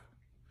ita ba.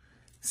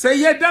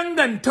 Sai ya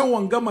danganta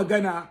wanga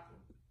magana,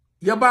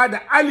 ya ba da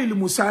alil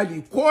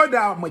misali, ko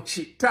da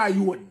mace ta yi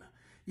wannan,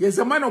 ya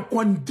zama na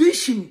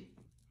condition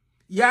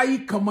ya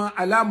yi kama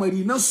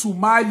alamari na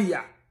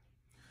Somalia,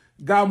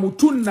 ga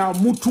mutum na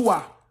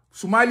mutuwa.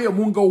 Somalia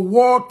mun ga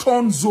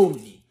war-torn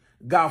zone,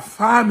 ga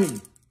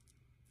famine,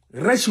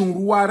 rashin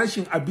ruwa,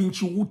 rashin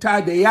abinci,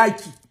 wuta da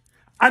yaki,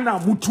 ana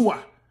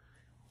mutuwa.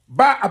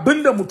 Ba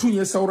abinda mutum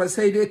ya saura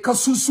sai dai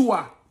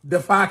kasusuwa da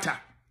fata.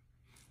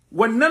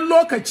 Wannan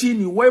lokaci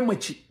ne wai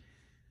mace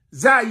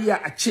za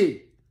iya a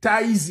ce ta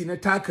yi zina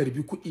ta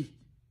karbi kuɗi,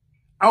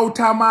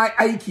 auta ma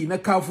aiki na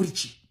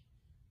kafirci.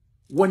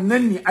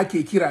 Wannan ne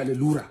ake kira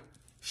lalura.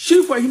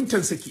 Shi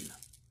fahimtansa kenan.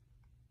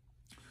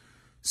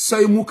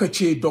 Sai muka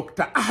ce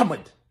Dr.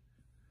 Ahmad,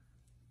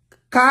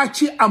 ka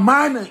ci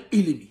amanan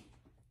ilimi,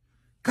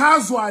 ka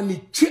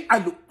zalunci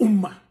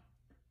al'umma,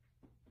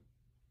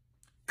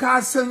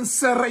 ka san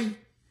sarai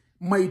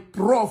mai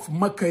Prof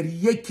Makari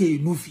yake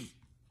nufi.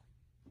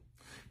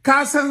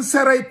 Ka san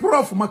sarai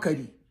Prof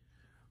Makari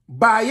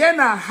ba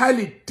yana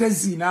halitta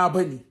zina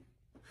bane,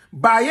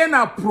 ba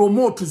yana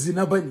promote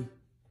zina bane,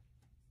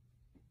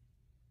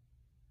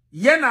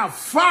 yana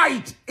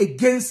fight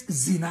against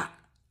zina.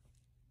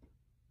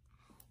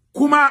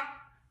 Kuma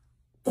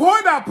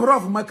koda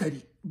Prof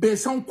Makari bai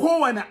san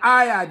kowane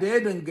aya da ya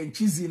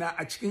danganci zina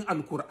a cikin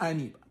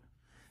Alkur'ani ba,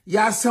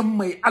 ya san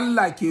mai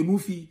Allah ke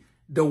nufi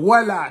da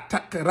wala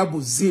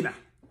taqrabu zina,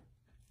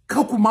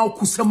 ka kuma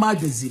kusa ma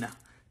da zina,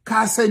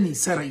 ka sani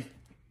sarai.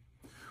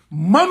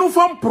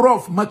 Manufan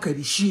Prof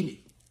Makari shine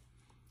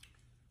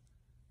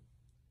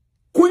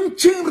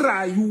kuncin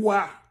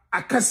rayuwa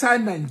a ƙasa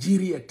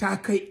Najeriya ta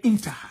kai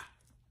intaha.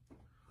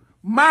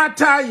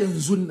 Mata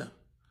yanzu nan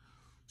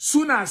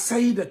suna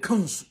sai da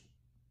kansu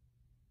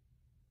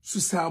su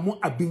samu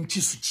abinci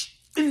su ci,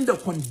 inda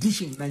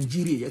condition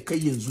Najeriya ya kai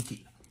yanzu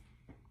ke.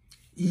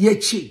 Ya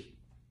ce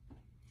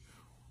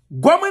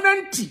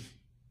gwamnati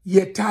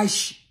ya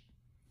tashi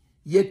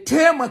ya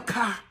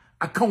taimaka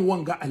akan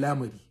wanga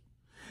alamari.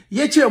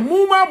 yace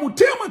mu ma mu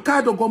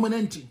taimaka da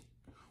gwamnati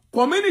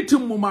community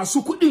mu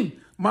masu kudin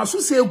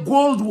masu sai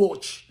gold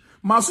watch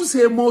masu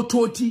sai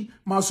motoci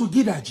masu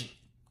gidaje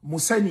mu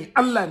sani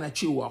Allah na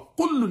cewa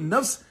kullun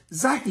nafs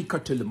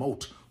za'iqatul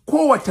maut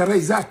kowace rai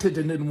za ta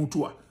da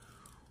mutuwa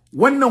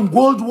wannan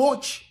gold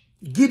watch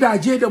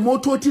gidaje da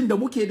motocin da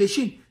muke da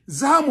shi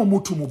za mu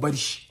mutu mu bar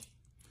shi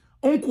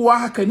in kuwa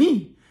haka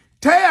ni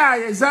ta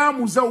yaya za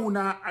mu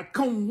zauna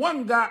akan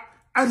wanga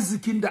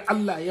arzikin da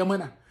Allah ya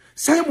mana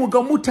sai mu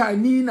ga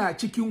mutane na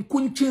cikin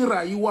kuncin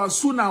rayuwa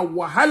suna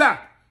wahala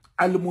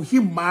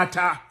almuhim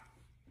mata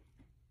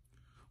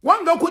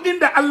wanga kudin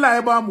da Allah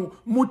ya bamu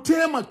mu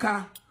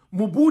taimaka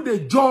mu bude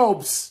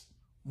jobs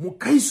mu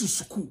kai su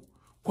suku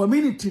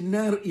community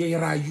na ya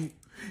rayu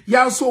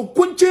ya so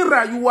kuncin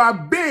rayuwa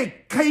bai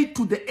kai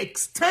to the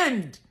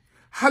extent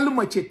hal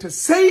mace ta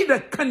sai da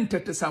kanta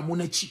ta samu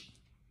na ci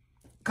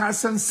ka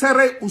san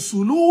sarai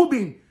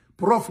usulubin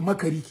prof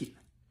makari ke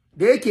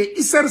da yake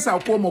isar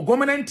sako ma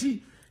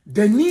gwamnati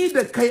da ni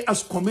da kai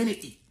as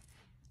community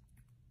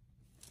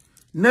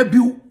na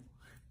biyu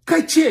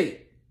kace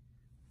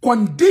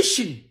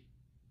condition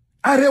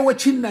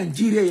arewacin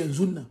Najeriya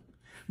yanzu nan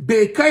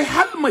bai kai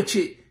hal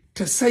mace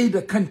ta sai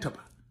da kanta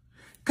ba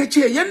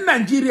kace yan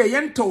Najeriya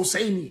yan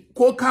tausayi ne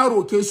ko ka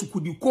roke su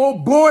kudi ko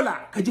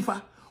bola ka ji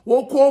fa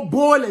ko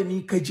bola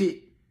ni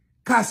kaje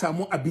ka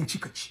samu abinci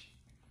ka ci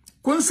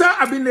kun san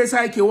abin da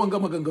yasa yake wanga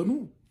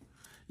maganganu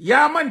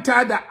ya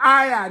manta da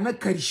aya na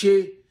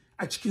karshe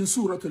a cikin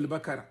suratul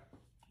bakara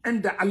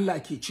inda Allah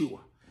ke cewa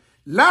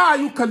la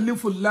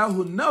yukallifu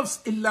Allahu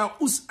nafs illa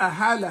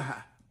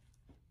us'aha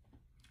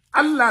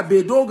Allah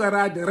bai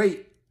dogara da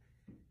rai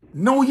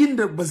nauyin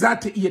da ba za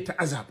ta iya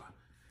ta'aza ba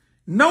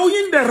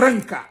nauyin da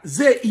ranka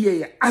zai iya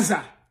ya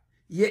aza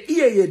ya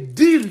iya ya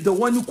deal da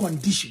wani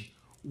condition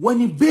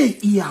wani bai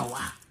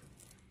iyawa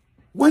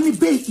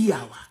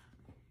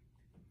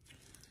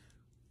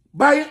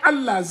bayan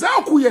Allah za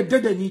ku yarda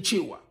da ni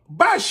cewa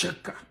ba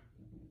shakka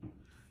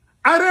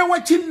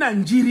arewacin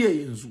Najeriya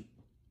yanzu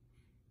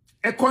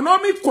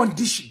economic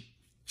condition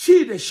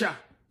ci da sha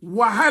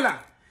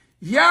wahala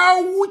ya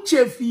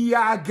wuce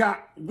fiya ga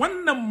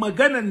wannan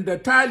maganan da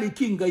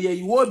talikin ga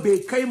yayiwo bai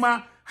kai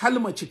ma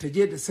halmace ta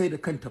je da sai da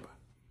kanta ba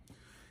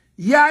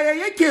yaya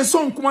yake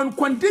son kuma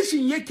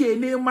condition yake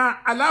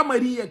nema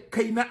alamari ya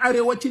kai na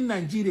arewacin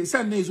Najeriya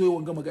sannan ya zo ya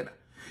wanga magana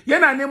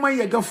yana neman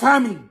ya ga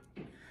farming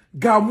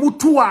ga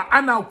mutuwa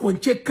ana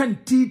kwance kan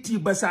titi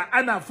basa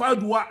ana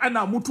faduwa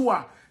ana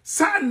mutuwa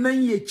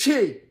sannan ya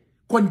ce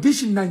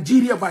condition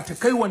Najeriya ba ta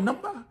kai wannan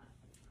ba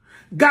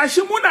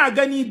gashi muna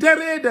gani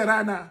dare da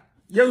rana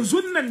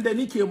yanzu nan da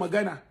nike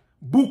magana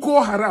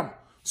Boko Haram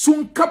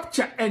sun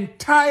capture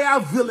entire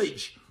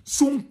village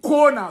sun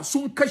kona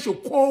sun kashe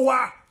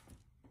kowa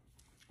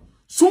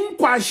sun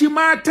kwashi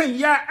matan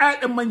ya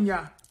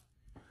manya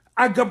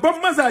a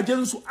gaban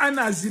mazajensu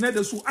ana zina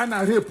da su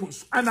ana rape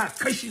su ana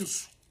kashin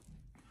su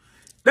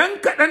dan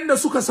kadan da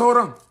suka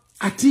sauran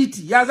a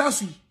titi ya za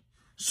su yi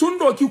sun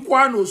doki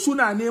kwano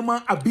suna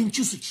neman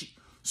abinci su ci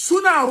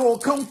suna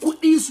rokan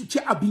kuɗi su ci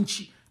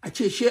abinci a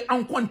ce she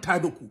an kwanta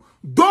da ku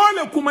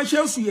dole kuma she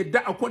su yadda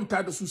a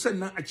kwanta da su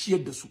sannan a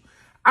ciyar da su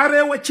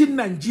arewacin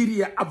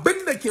Najeriya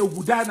abinda ke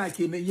gudana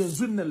kenan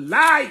yanzu nan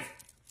live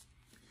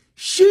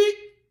shi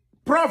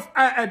Prof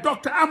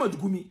Dr. Ahmad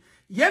Gumi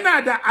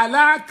yana da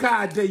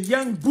alaka da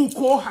yan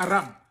Boko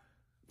Haram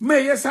me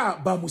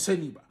yasa ba mu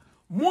sani ba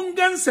mun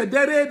gansa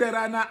dare da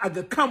rana a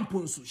ga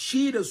kampun su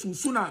shi da su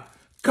suna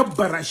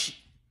kabbara shi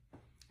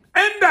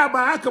inda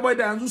ba haka ba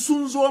da yanzu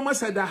sun zo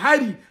masa da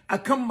hari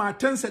akan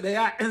matansa da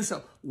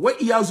ƴaƴansa wa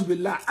iyazu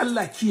billah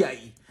Allah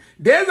kiyaye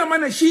da ya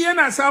zama shi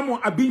yana samun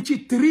abinci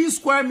 3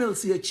 square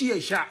meals ya ci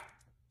ya sha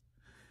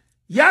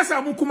ya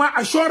samu kuma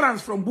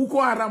assurance from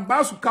Boko Haram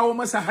ba su kawo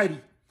masa hari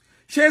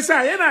shi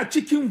yasa yana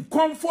cikin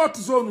comfort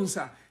zone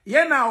sa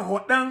yana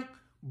hodan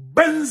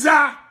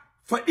banza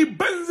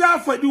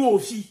faɗi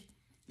wofi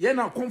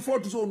yana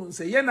comfort zone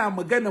sa yana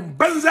maganan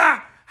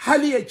banza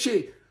hali ya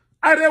ce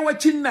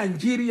arewacin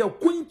Najeriya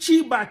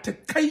kunci ba ta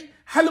kai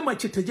hal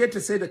mace ta je ta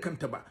sai da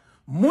kanta ba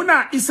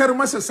muna isar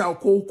masa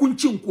sako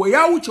hukuncin ko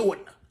ya wuce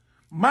wannan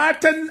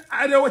matan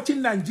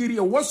arewacin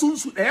Najeriya wasun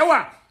su da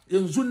yawa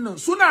yanzu nan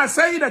suna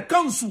sai da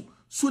kansu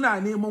suna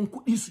neman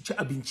kuɗi su ci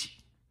abinci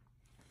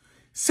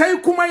sai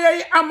kuma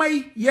yayi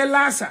amai ya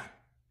lasa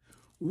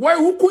wai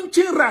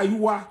hukuncin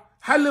rayuwa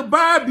hal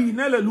babi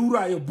na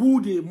lalura ya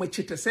bude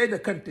mace ta sai da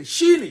kanta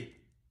shine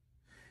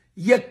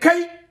ya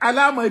kai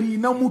alamari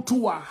na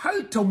mutuwa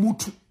hal ta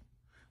mutu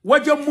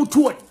wajen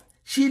mutuwan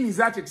shine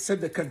za ta tsar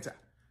da kanta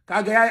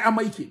kaga yayi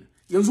amai kenan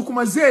yanzu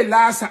kuma zai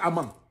lasa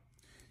aman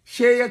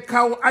she ya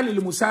kawo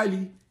alil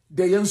misali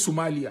da yan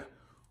Somalia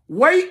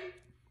wai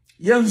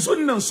yanzu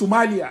nan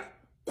Somalia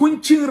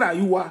kuncin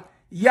rayuwa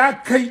ya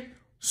kai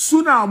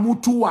suna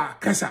mutuwa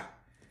kasa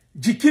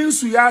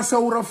jikinsu ya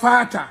saura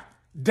fata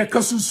da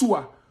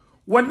kasusuwa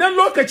wannan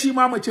lokaci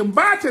ma mace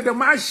ba ta da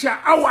ma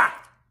sha'awa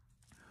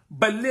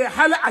balle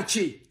hal a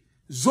ce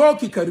zo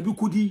ki karbi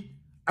kudi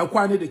a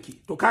kwana da ke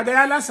to kaga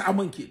ya lasa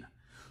aman kenan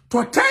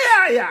to ta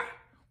yaya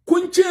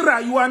kuncin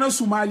rayuwa na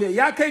Somalia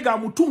ya kai ga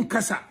mutum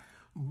kasa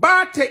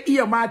ba ta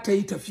iya ma ta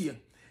yi tafiyan,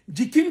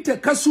 jikinta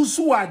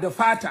kasusuwa da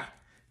fata,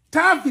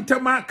 ta fita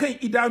ma kan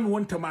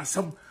idanuwanta ma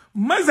sam.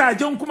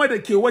 Mazajen kuma da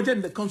ke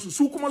wajen da kansu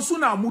su kuma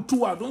suna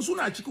mutuwa don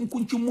suna cikin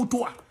kuncin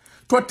mutuwa.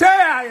 To ta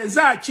yaya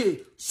za a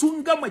ce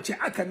sun ga mace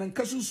aka nan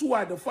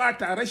kasusuwa da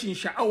fata, rashin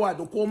sha'awa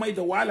da komai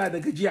da wala da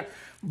gajiya,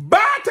 ba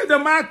ta da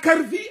ma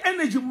karfi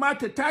energy ma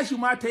ta tashi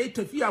ma ta yi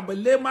tafiya,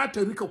 balle ma ta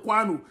rika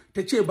kwano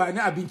ta ce ba ni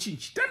abincin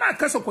ci. Tana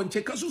kasa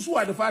kwance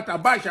kasusuwa da fata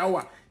ba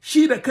sha'awa,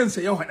 shi da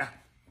kansa ya hada.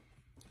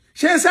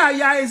 Shi yasa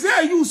yaya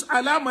zai use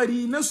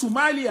alamari na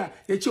Somalia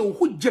ya ce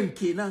hujjan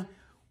kenan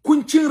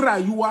kuncin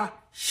rayuwa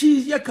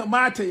shi ya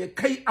kamata ya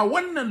kai a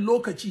wannan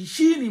lokaci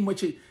shi ne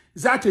mace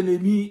za ta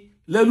nemi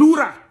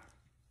lalura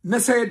na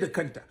sayar da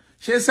kanta.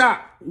 Shi yasa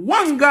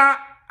wanga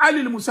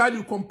alil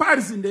misali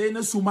comparison da ya na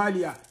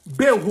Somalia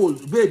bai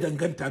hold, bai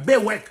danganta, bai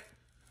work.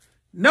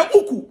 Na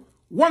uku,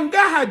 wanga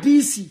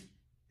hadisi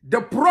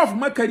da Prof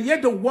Makari ya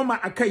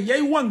dawwama akai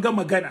yayi wanga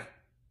magana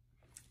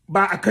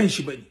ba akan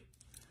shi bane.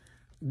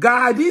 Ga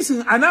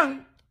hadisin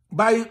anan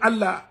bayin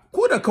Allah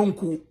ku da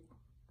kanku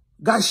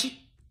gashi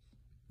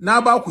na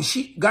ba ku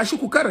shi, gashi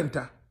ku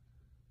karanta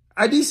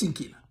hadisin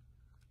kenan.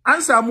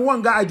 An samu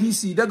wanga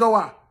hadisi daga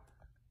wa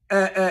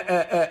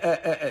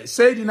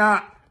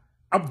Sayyidina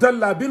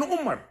Abdullah bin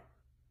Umar,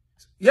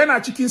 yana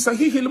cikin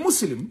sahihil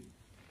Muslim.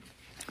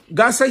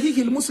 Ga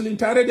sahihil Muslim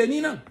tare da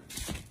ni nan,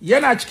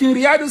 yana cikin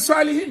Riyadus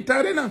Salihin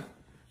tare nan,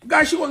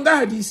 gashi wanga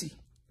hadisi.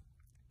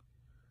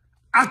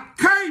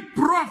 Akai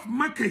Prof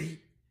Makari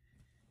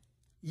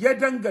ya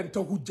danganta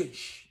hujjan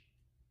shi,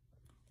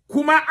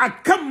 kuma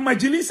akan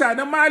majalisa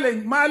na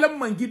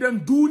malaman gidan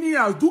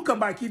duniya duka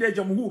baki da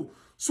jamhur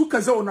suka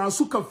zauna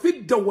suka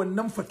fidda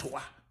wannan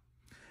fatawa.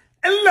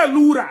 In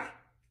lalura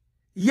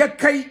ya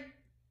kai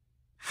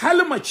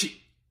halmace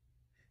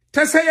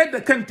ta sayar da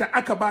kanta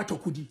aka bata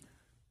kudi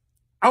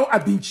au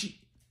abinci,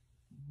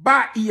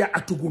 ba iya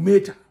a tugume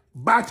ta,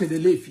 ba ta da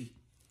laifi.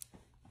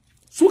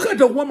 Suka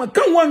dawwama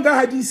kan wanga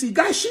hadisi,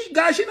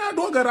 gashi na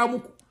dogara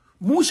muku.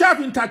 Mu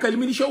shafin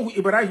takalmin Shehu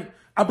Ibrahim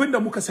abinda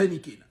muka sani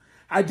kenan.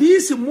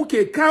 Hadisin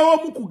muke kawo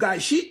muku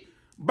gashi,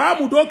 ba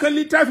mu dokan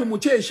littafi mu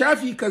ce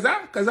shafi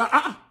kaza kaza,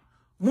 a'a,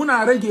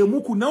 muna rage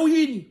muku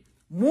nauyi ne.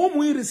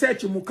 Mu yi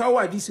research mu kawo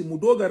hadisi mu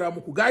dogara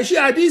muku. Gashi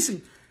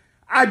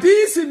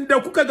hadisin da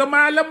kuka ga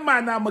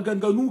malamma na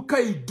maganganu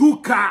kai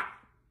duka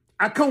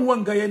akan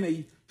wanga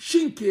yanayi,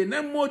 shin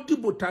kenan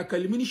Modibo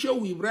takalmin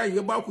Shehu Ibrahim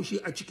ya baku shi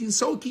a cikin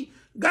sauki?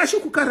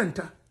 Gashi ku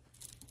karanta.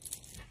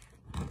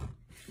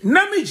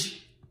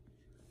 Namiji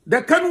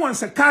da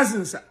kanwansa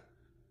kazinsa,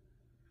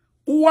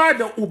 uwa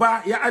da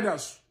uba ya ada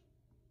su.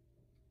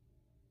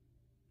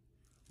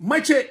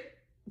 Mace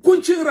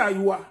kuncin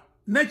rayuwa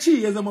na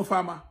ci ya zama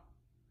fama,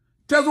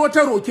 ta zo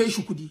ta roke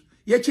shi kudi,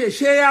 ya ce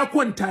she ya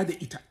kwanta da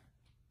ita,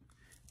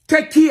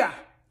 ta kiya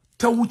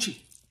ta wuce.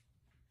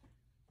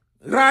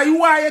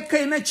 Rayuwa ya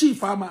kai na ci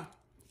fama,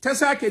 ta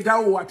sake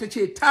dawowa ta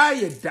ce ta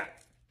yadda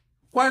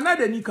kwana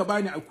da ni ka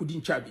bani a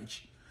kudin ci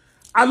abinci.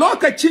 A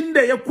lokacin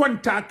da ya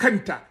kwanta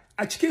kanta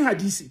a cikin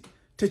hadisi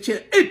ta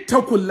ce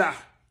ittaqullah,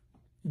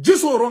 ji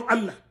tsoron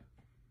Allah,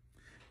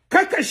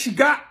 kaka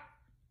shiga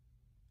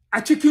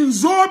a cikin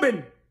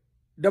zoben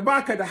da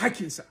baka da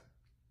hakinsa,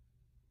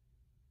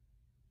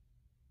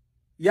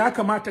 ya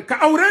kamata ka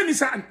aure ni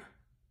sa'an.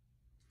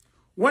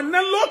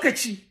 Wannan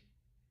lokaci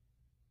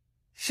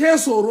she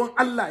tsoron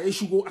Allah ya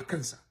shigo a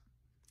kansa,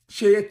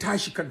 she ya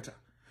tashi kanta.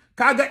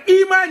 Kaga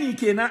imani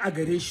kenan a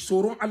gare shi,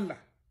 tsoron Allah.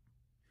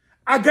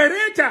 A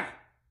gare ta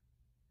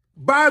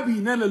babi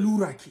na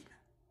lalura ke.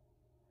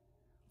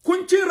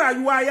 Kuncin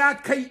rayuwa ya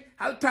kai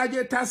har ta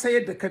je ta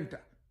sayar da kanta,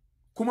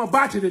 kuma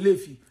ba ta da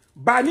laifi.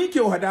 Ba ni ke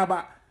wada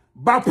ba,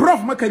 ba Prof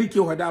Makari ke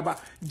wada ba,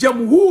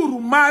 jamhuru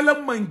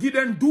malaman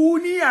gidan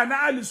duniya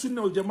na ahli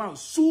sunna wal jama'a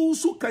su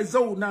suka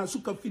zauna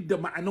suka fidda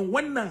ma'anan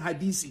wannan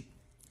hadisi.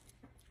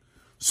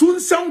 Sun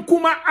san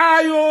kuma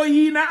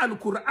ayoyi na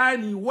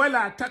alkur'ani,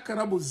 wala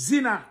takrabu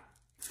zina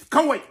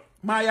kawai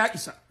ma ya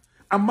isa.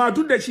 Amma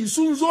duk da shi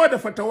sun zo da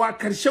fatawa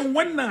karshen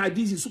wannan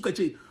hadisi suka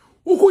ce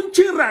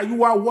hukuncin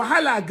rayuwa,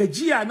 wahala,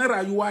 gajiya na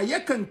rayuwa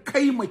yakan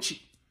kai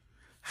mace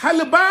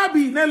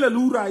halbabi na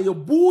lalura ya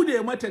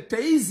bude mata ta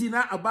yi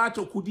zina a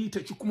bata kudi ta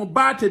ci, kuma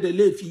bata da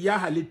laifi, ya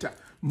halitta.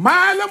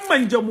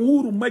 Malaman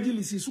jamhurin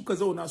majalisi suka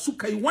zauna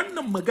suka yi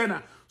wannan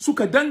magana,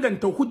 suka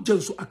danganta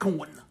hujjansu akan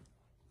wannan.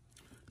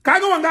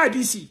 Kaga wanga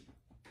hadisi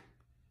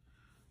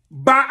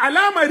ba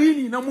alamari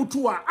ne na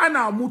mutuwa,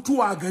 ana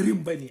mutuwa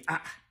garin bane,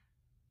 a'a.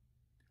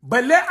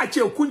 Balle a ce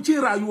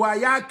kuncin rayuwa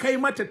ya kai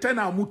mata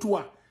tana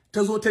mutuwa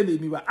ta zo ta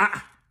nemi ba,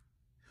 a'a.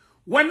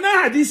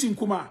 Wannan hadisin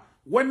kuma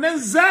wannan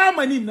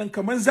zamanin nan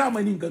kaman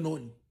zamanin gano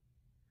ne.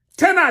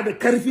 Tana da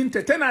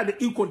karfinta, tana da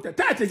ikonta,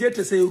 ta je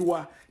ta sayi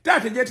ruwa, ta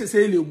je ta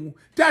sayi lemu,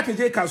 ta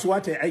je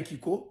kasuwa ta yi aiki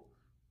ko?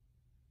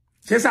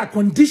 Sai sa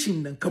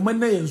condition nan kaman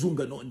na yanzu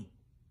gano ne.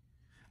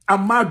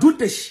 Amma duk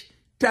da shi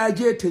ta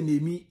je ta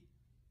nemi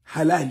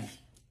halali.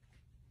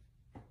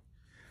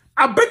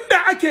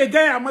 Abinda ake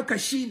gaya maka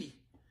shine,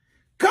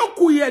 kan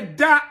ku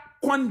yadda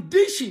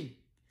condition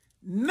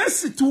na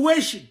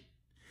situation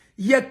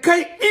ya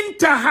kai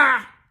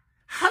intaha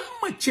har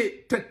mace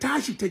ta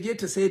tashi ta je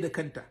ta sai da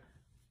kanta,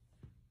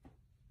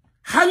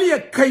 hal ya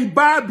kai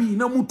babi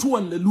na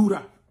mutuwan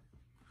lalura,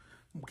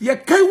 ya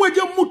kai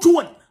wajen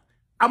mutuwan,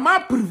 amma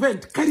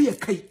prevent kar ya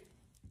kai,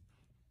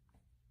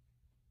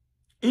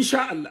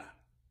 insha Allah.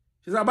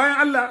 Shi bayan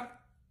Allah,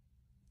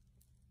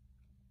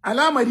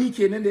 alamari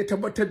kenan da ya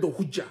tabbatar da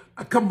hujja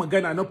akan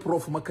magana na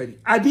Prof Makari,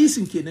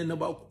 hadisin kenan na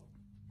baku.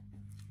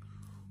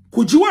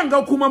 Ku ji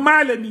wanga kuma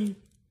malami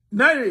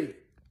na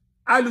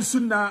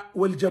Ahlus-Sunna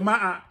wal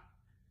Jama'a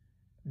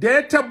da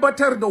ya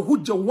tabbatar da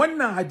hujjan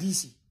wannan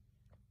hadisi,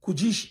 ku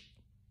ji shi.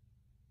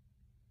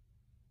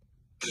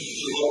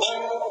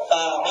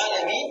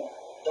 Malami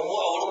da mu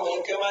a wurin mai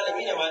kai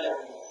malami da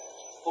malami,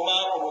 kuma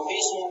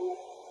Professor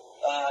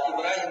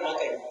Ibrahim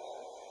Makari,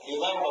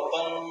 liman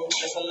babban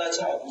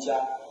masallacin Abuja,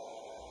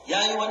 ya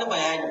yi wani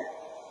bayani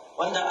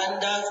wanda an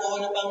datso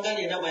wani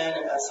bangare na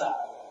bayanin ƙasa,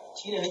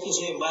 shine nake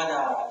so in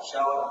bada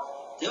shawara.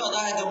 Yau za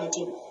ka ga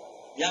mutum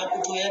ya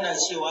fito yana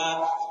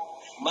cewa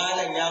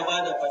malam ya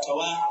bada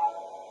fatawa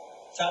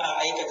ta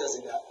a aikata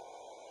zina.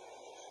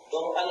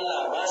 Don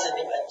Allah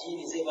malamin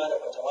addini zai bada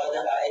fatawa da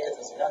a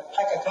aikata zina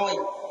haka kawai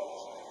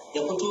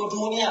ya fito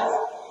duniya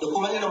da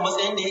kuma irin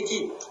matsayin da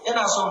yake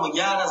yana son mu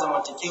gyara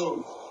zamantakewar.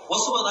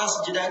 Wasu ba za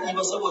su ji daɗi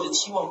ba saboda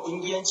ciwon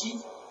kungiyanci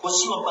ko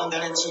ciwon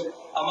bangaranci,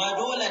 amma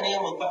dole ne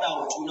mu faɗa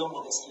wa junanmu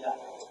gaskiya.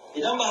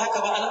 Idan ba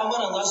haka ba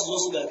al'amuran za su zo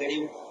su gagare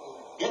mu.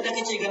 Yadda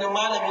kake ganin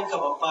malamin ka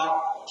babba,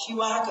 shi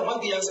ma haka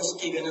mabiyansa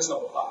suke ganin sa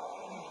babba.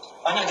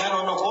 Ana gane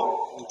wannan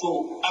ko? To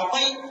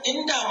akwai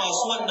inda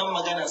masu wannan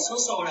magana sun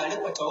saurari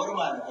fatawar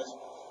malamai.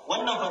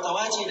 Wannan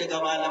fatawa ce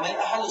daga malamai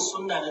ahlus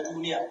sunna na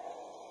duniya.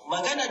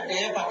 Maganar da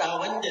ya faɗa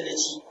wanda na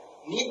ji,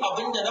 ni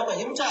abin da na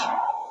fahimta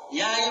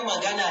ya yi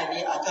magana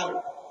ne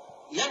akan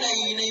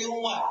yanayi na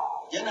yunwa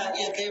yana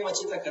iya kai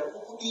mace ta karɓi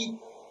kuɗi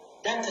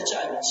don ta ci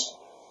abinci.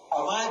 A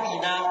babi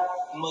na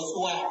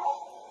matsuwa.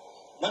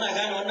 Muna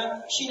gane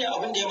wannan shi ne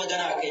abin da ya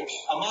magana a kai.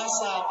 Amma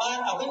saɓan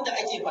abin da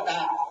ake faɗa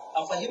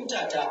a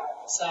fahimta ta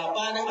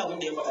saɓanin abin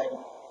da ya faɗa ne.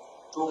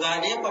 To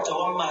ga dai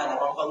fatawan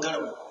malaman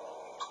ɓangaren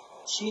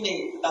shi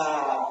ne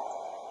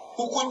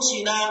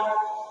hukunci na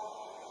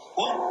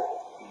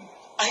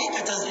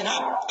aikata zina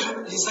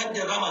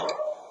lisaddin ramak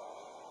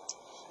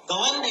ga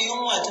wanda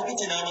yunwa ta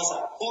fitina masa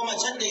ko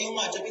macen da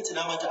yunwa ta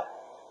fitina mata.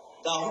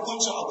 Ga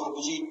hukuncin a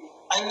gurguje,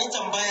 an yi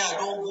tambaya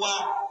doguwa,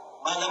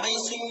 malamai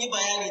sun yi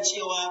bayani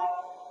cewa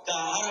ga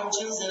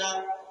haramcin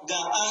zina, ga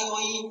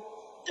ayoyi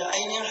da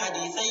ainihin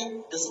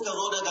hadisai da suka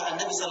zo daga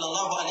annabi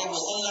sallallahu alaihi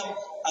wasallam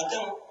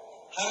akan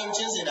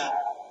haramcin zina.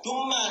 Duk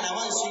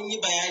malaman sun yi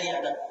bayani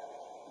a nan.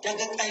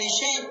 Daga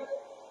ƙarshe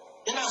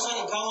ina son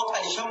in kawo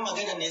ƙarshen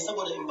magana ne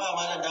saboda in ba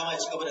malam dama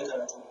ci gaba da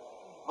karatu.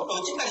 Mu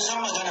ɗauki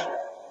ƙarshen magana.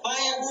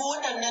 Bayan duk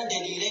waɗannan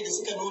dalilai da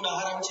suka nuna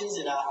haramcin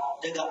zina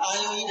daga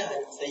ayoyi da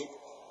hadisai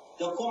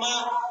da kuma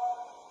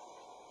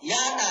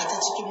yaɗa ta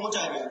cikin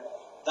mutane,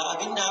 ga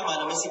abin da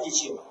malamai suke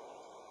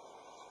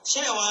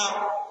cewa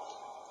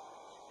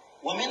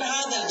wa min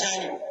hadha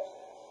al-janib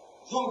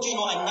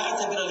yumkinu an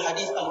na'tabir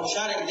al-hadith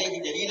al-mushara ilayhi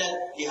dalilan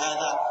li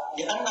hadha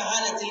li anna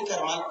halat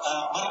tilka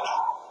mar'a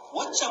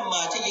waccan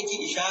mata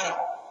yake ishara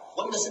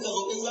wanda suka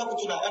zo in za ku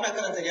tuna ana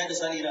karanta ya da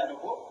salira da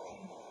ko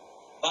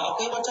ba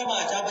akwai wata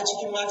mata ba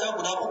cikin mata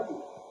guda uku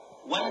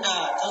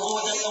wanda ta zo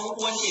wajen ɗan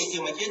uwanta ya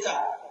taimake ta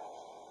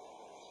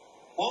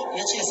ko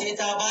ya ce sai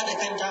ta ba da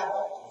kanta.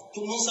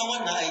 Tun mun san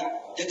wannan ai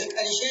daga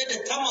ƙarshe da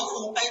ta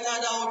matsu ai ta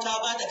dawo ta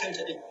ba da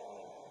kanta din.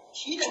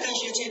 Shi da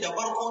kanshi ya ce da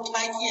farko ta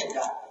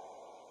kiyarta,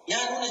 ya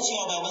nuna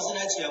cewa ba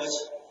mazinaciya ba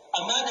ce,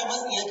 amma da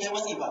matsi ya kai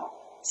matsi ba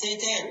sai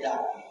ta yadda,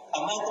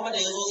 amma kuma da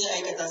ya zo zai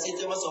aikata sai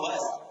ta masa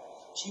wa'azi,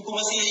 shi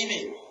kuma sai ya yi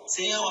mai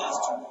sai ya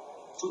wa'azu.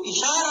 To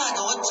ishara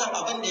ga waccan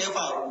abin da ya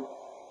faru,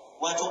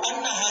 wato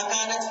annaha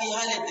kanat fi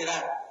halin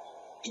dirar,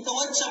 ita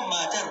waccan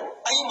matar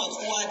ai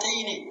matsuwa ta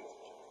yi ne,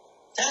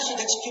 ta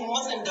shiga cikin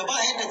matsin da ba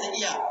yadda ta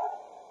iya,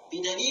 bi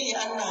dalili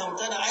annaha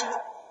amtana'at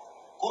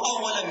ko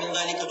awwalan min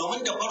zalika,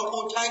 domin da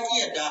farko ta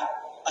kiyarda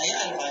a yi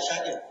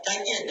alfasha din, ta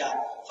kiyarda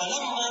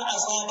falamma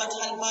asabat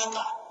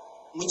alfaqa,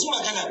 mu ji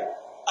magana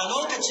a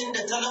lokacin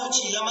da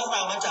talauci ya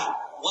matsa mata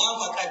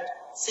wafaqat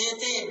sai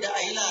ta yadda a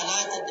yi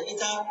lalata da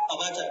ita a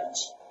bata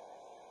abinci.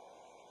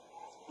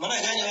 Muna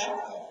ganewa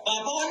ba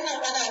fa wannan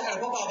ana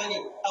karfafa bane,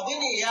 abu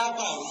ne ya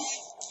faru,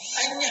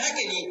 an yi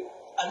haka ne,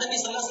 annabi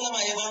sallallahu alaihi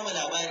wasallam ya ba mu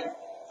labari,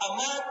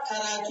 amma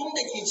karatun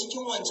da ke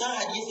cikin wancan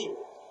hadisin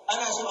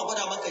ana so a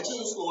gwada maka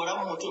jin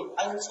tsoron mutum,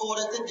 an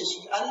tsoratar da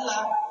shi,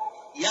 Allah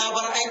ya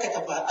bar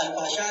aikata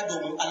alfasha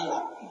domin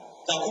Allah,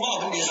 ga kuma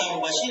abin da ya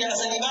samu ba shi ne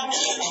asali ba.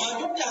 Amma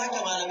duk da haka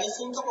malamai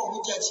sun kafa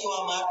hujja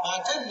cewa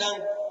matan nan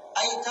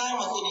ai ta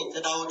matsu ne ta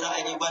dawo ta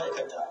ainihin ba da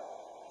kanta.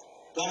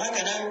 Don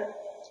haka nan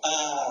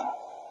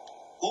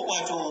ko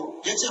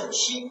wato ya ce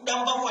shi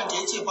dan bakwanta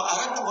ya ce fa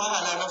arantuha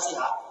ala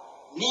nafsiha,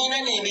 ni na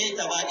neme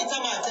ta ba ita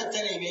matar ta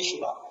neme shi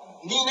ba,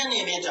 ni na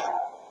neme ta.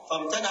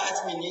 Famtana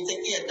atmin ni ta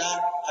kiyarda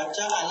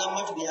hatta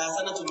alamatu biha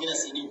sanatu min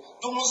as-sinin.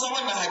 Duk mun san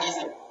wannan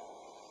hadisin.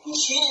 To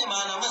shine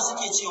malaman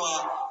suke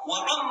cewa wa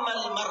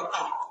ammal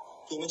mar'a,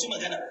 to mu ci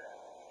magana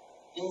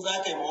in za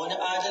ka yi ma wani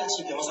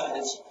adalci ka masa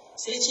adalci.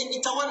 sai ce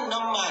ita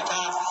wannan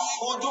mata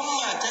ko duk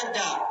matar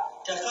da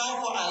ta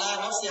kafu ala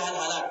nafsi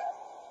halak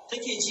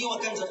take ji wa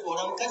kanta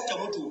tsoron kar ta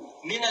mutu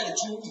minal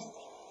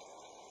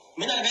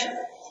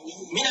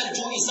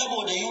ju'i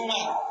saboda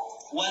yunwa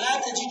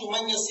wala tajidu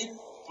man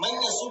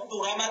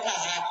yasuddu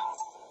ramaqaha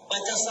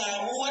bata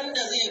samu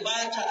wanda zai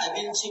bata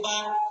abinci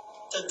ba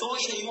ta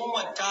toshe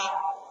yunwarta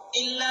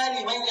illa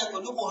liman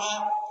yaqlubu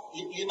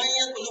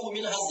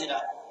min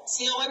hazina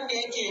sai wanda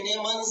yake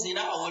neman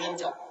zina a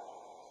wurinta.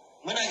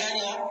 Muna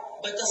ganewa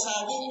bata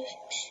samu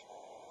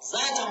za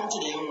ta mutu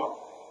da yunwa,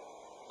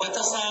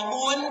 bata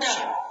samu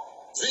wanda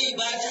zai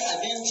bata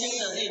abincin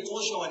da zai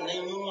toshe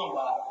wannan yunwan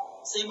ba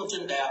sai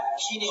mutum daya,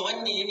 shine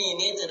wanda ya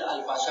neme ta da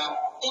alfasha.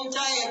 In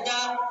ta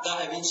yarda ga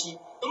abinci,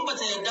 in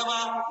bata yarda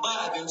ba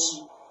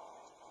abinci.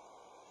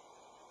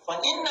 Fa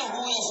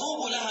innahu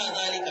yasubu laha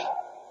zalika,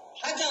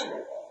 hakan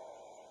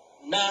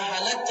na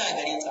halatta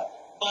gare ta,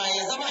 ba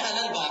ya zama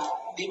halal ba,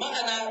 bi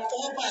ma'ana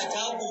kofa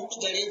ta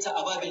buɗu gare ta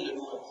a babin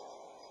lalura.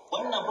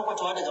 Wannan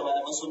fafatawa daga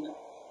malaman sunna.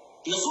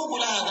 Yasubu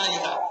laha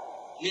zalika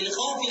lil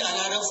khawfi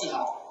ala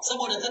nafsiha,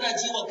 saboda tana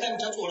jiwa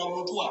kanta tsoron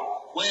mutuwa.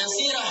 Wa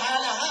yasira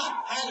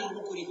halaha halal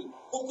mukrihi,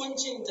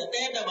 hukuncin ta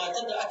ɗaya da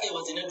matar da aka yi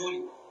wa zina dole,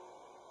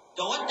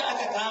 da wanda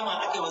aka kama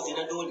aka yi wa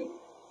zina dole,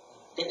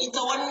 da ita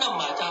wannan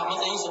mata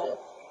matsayin su ɗaya.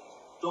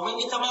 Domin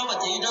ita ma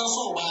bata yi dan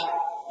so ba,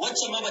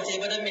 wacce ma bata yi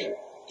ba dan me,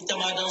 ita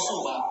ma dan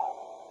so ba.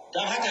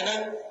 Dan haka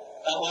nan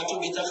wato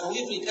bi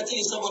takhwifil qatl,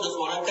 saboda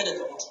tsoron kada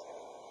ta mutu.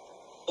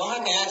 Don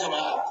haka ya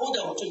jama'a, ko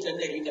da mutum tan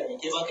dari da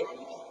ke baka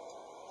dari,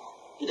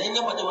 idan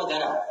ya faɗi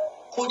magana,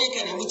 ko dai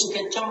ka nemi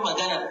cikakken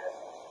magana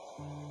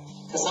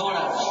ka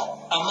saurara,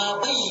 amma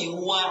bai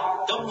yiwuwa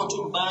don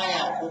mutum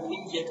baya ko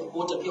kungiyar ka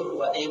ko tafiyar ku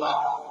ba ɗaya ba,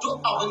 duk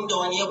abin da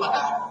wani ya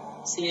faɗa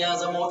sai ya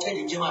zama wata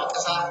rigima a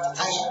ƙasa ta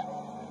tashi.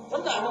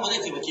 Wannan abin ba zai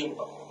taimake mu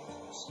ba.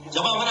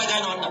 Jama'a muna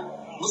gane wannan.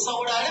 Mu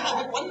saurari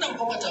abin wannan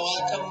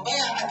fafatawa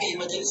tambaya aka yi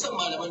majalisar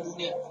malaman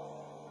duniya.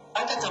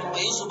 Aka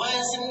tambaye su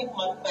bayan sun yi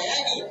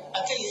bayani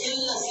akan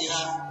illar zina,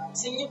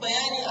 sun yi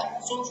bayani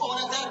sun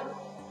tsoratar,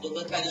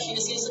 daga ƙarshe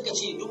sai suka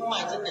ce duk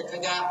matar da ta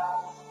ga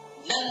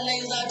lallai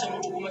za ta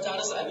mutu kuma ta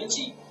rasa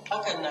abinci,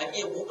 hakan na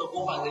iya buɗe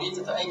kofa gare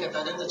ta ta aikata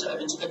don ta ci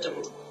abinci kar ta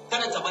mutu,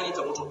 kada ta bari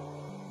ta mutu.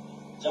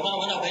 Jama'a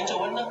muna fahimtar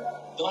wannan.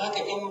 Don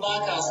haka in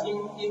ba ka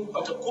in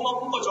bata kuma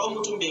kun bata wani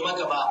mutum bai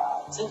maka ba,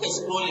 sai ka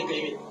scroll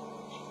kai me,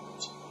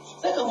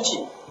 sai ka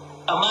wuce.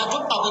 Amma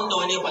duk abin da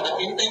wani ya faɗa,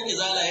 in ɗan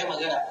izala ya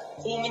magana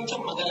ko mun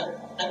kyan magana,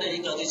 ɗan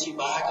ɗariƙa zai ce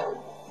ba haka ba.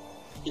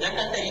 Idan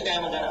ɗan ɗariƙa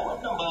ya magana,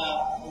 wannan ba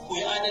mu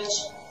koyi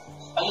adalci.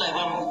 Allah ya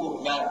ba mu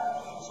iko gyara.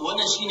 So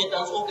wannan shine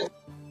ɗan tsokaci.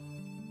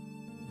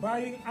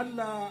 Bayan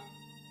Allah,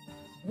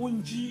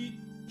 mun ji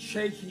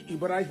Sheikh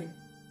Ibrahim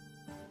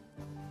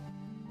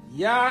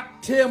ya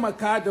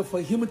taimaka da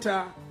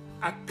fahimta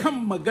a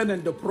kan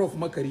maganan da Prof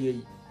Makari ya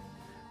yi.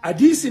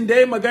 Hadisin da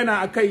ya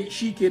magana a kai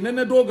shi ke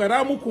na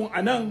dogara muku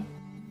a nan,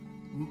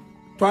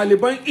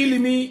 ɗaliban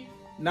ilimi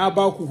na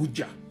ba ku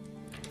hujja.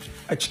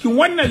 A cikin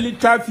wannan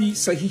littafi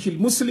Sahihul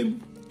Muslim,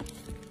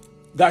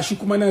 ga shi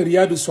kuma nan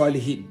Riyadu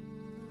Salihin.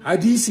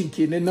 Hadisin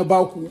kenan na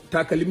baku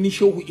takalmin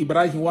Shehu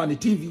Ibrahim wani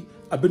TV,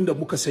 abinda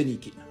muka sani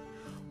kenan.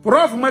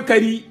 Prof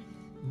Makari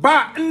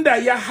ba inda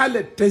ya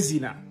halatta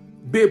zina,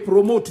 bai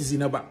promote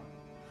zina ba.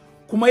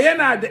 Kuma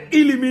yana da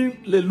ilimin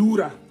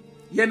lalura,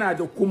 yana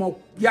da kuma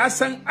ya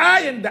san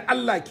ayan da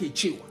Allah ke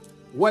cewa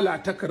wala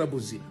takrabu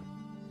zina.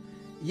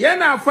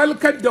 Yana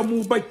falkar da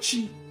mu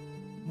bacci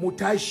mu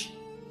tashi.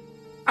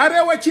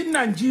 Arewacin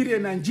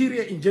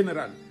Nigeria in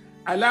general,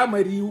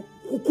 alamari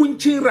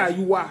hukuncin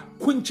rayuwa,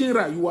 kuncin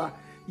rayuwa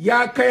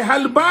ya kai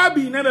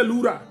halbabi na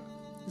lalura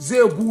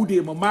zai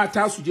bude ma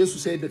mata su je su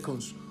sayar da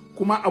kansu,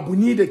 kuma abu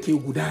ne da ke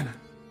gudana.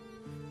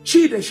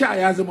 Ci da sha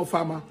ya zama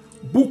fama.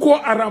 Boko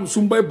Haram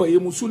sun baibaye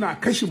mu, suna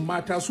kashin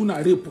mata, suna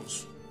rape.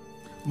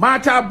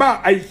 Mata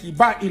ba aiki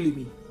ba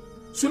ilimi,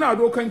 suna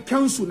dokan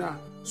kyansuna,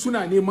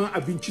 suna neman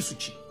abinci su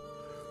ci,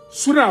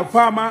 suna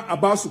fama a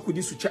ba su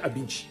kudi su ci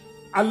abinci.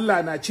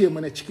 Allah na ce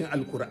mana cikin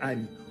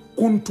Alkur'ani,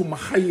 kuntum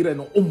khayran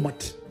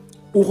ummat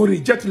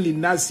ukhrijat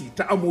lin-nasi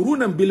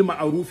ta'muruna bil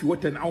ma'ruf wa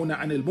tan'auna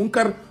 'anil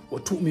munkar wa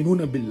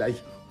tu'minuna billahi.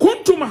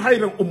 Kuntum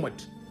khayran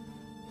ummat,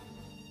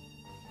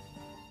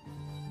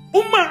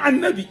 umma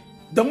annabi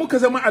da muka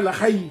zama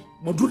alhayi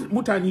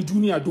mutane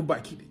duniya duk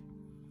baki dai.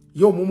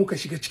 Yau mu muka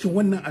shiga cikin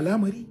wannan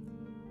alamari.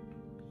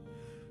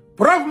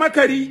 Prof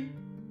Makari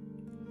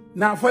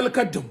na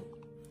falkar da mu,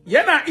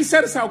 yana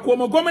isar sako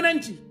ma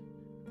gwamnati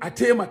a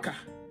taimaka,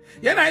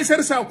 yana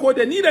isar sako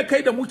da ni da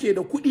kai da muke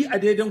da kuɗi a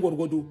daidan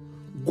gwargwado,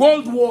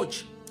 gold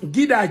watch,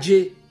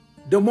 gidaje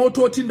da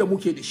motocin da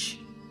muke da shi.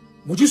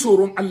 Mu ji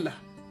tsoron Allah,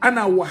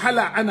 ana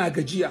wahala ana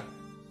gajiya,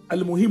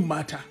 almuhim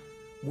mata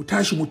mu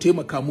tashi mu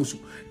taimaka musu.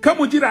 Kan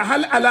mu jira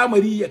hal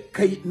alamari ya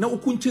kai na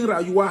hukuncin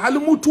rayuwa, hal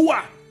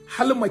mutuwa,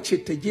 hal mace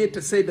ta je ta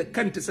sai da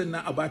kanta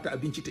sannan a bata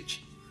abinci ta ci.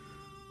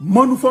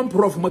 Manufan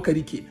Prof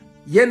Makari kenan,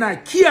 yana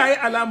kiyaye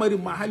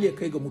alamarin ma hal ya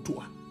kai ga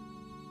mutuwa.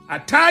 A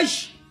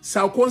tashi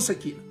sakonsa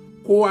kenan,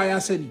 kowa ya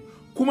sani.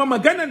 Kuma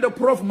maganan da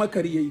Prof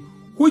Makari yayi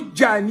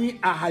hujja ni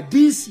a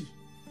hadisi.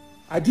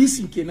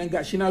 Hadisin kenan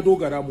gashi na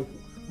dogara muku.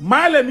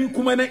 malami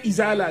kuma na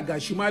izala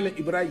gashi malam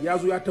Ibrahim ya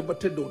zo ya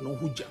tabbatar da wannan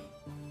hujja.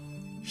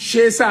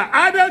 Shesa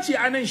adalci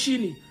anan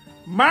shine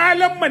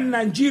malaman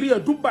Najeriya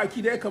duk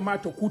baki da ya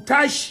kamata ku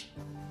tashi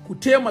ku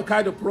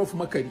taimaka da Prof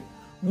Makari,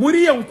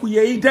 muryan ku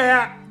yayi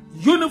daya,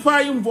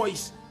 unifying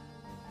voice,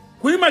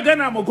 ku yi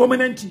magana ma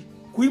gwamnati,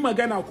 ku yi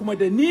magana kuma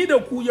da ni da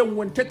ku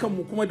yanwantakan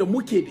mu kuma da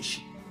muke da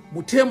shi,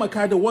 mu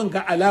taimaka da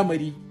wanga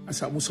alamari a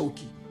samu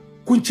sauki.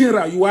 Kuncin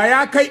rayuwa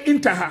ya kai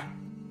intaha.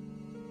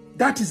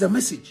 That is a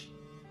message.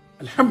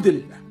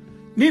 Alhamdulillah.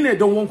 Ni ne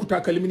don wanku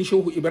takalmin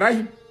Shehu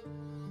Ibrahim.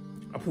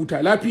 A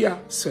futa lafiya.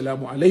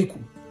 Assalamu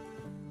alaikum.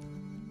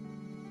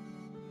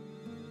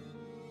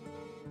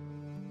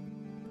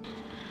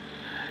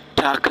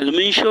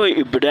 Takalmin Shehu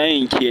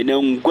Ibrahim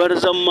kenan,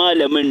 gwarzon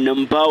malamin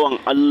nan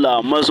bawan Allah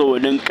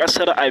mazaunin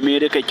ƙasar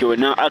Amerika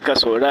kenan aka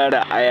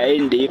saurara a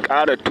yayin da ya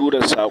ƙara tura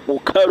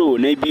saƙo karo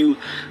na biyu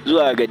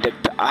zuwa ga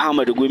Dr.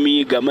 Ahmad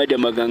Gumi game da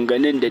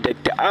maganganun da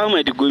Dr.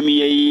 Ahmad Gumi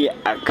ya yi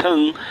a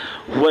kan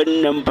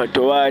wannan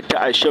fatawa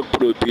ta Ashek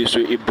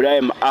Professor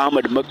Ibrahim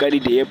Ahmad Makari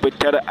da ya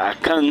fitar a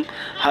kan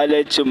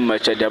halaccin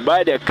mace da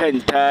ba da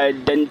kanta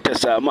don ta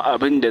samu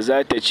abin da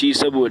za ta ci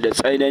saboda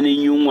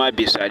tsananin yunwa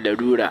bisa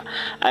larura.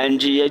 An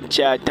ji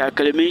yadda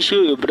takalmin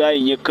Shehu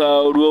Ibrahim ya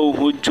kawo ruwan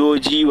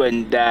hujjoji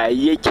wanda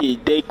yake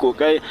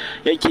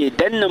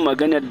danna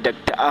maganar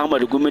Dr.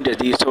 Ahmad Gumi da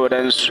zai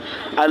sauransu.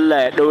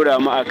 Allah ya ɗaura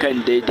mu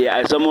akan daidai,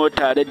 a zamo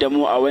tare da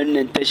mu a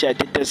wannan tasha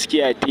ta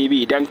Gaskiya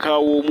TV don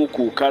kawo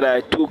muku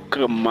karatu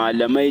kan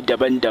malamai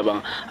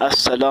daban-daban.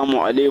 Assalamu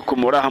alaikum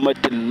wa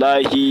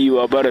rahmatullahi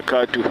wa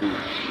barakatuhu.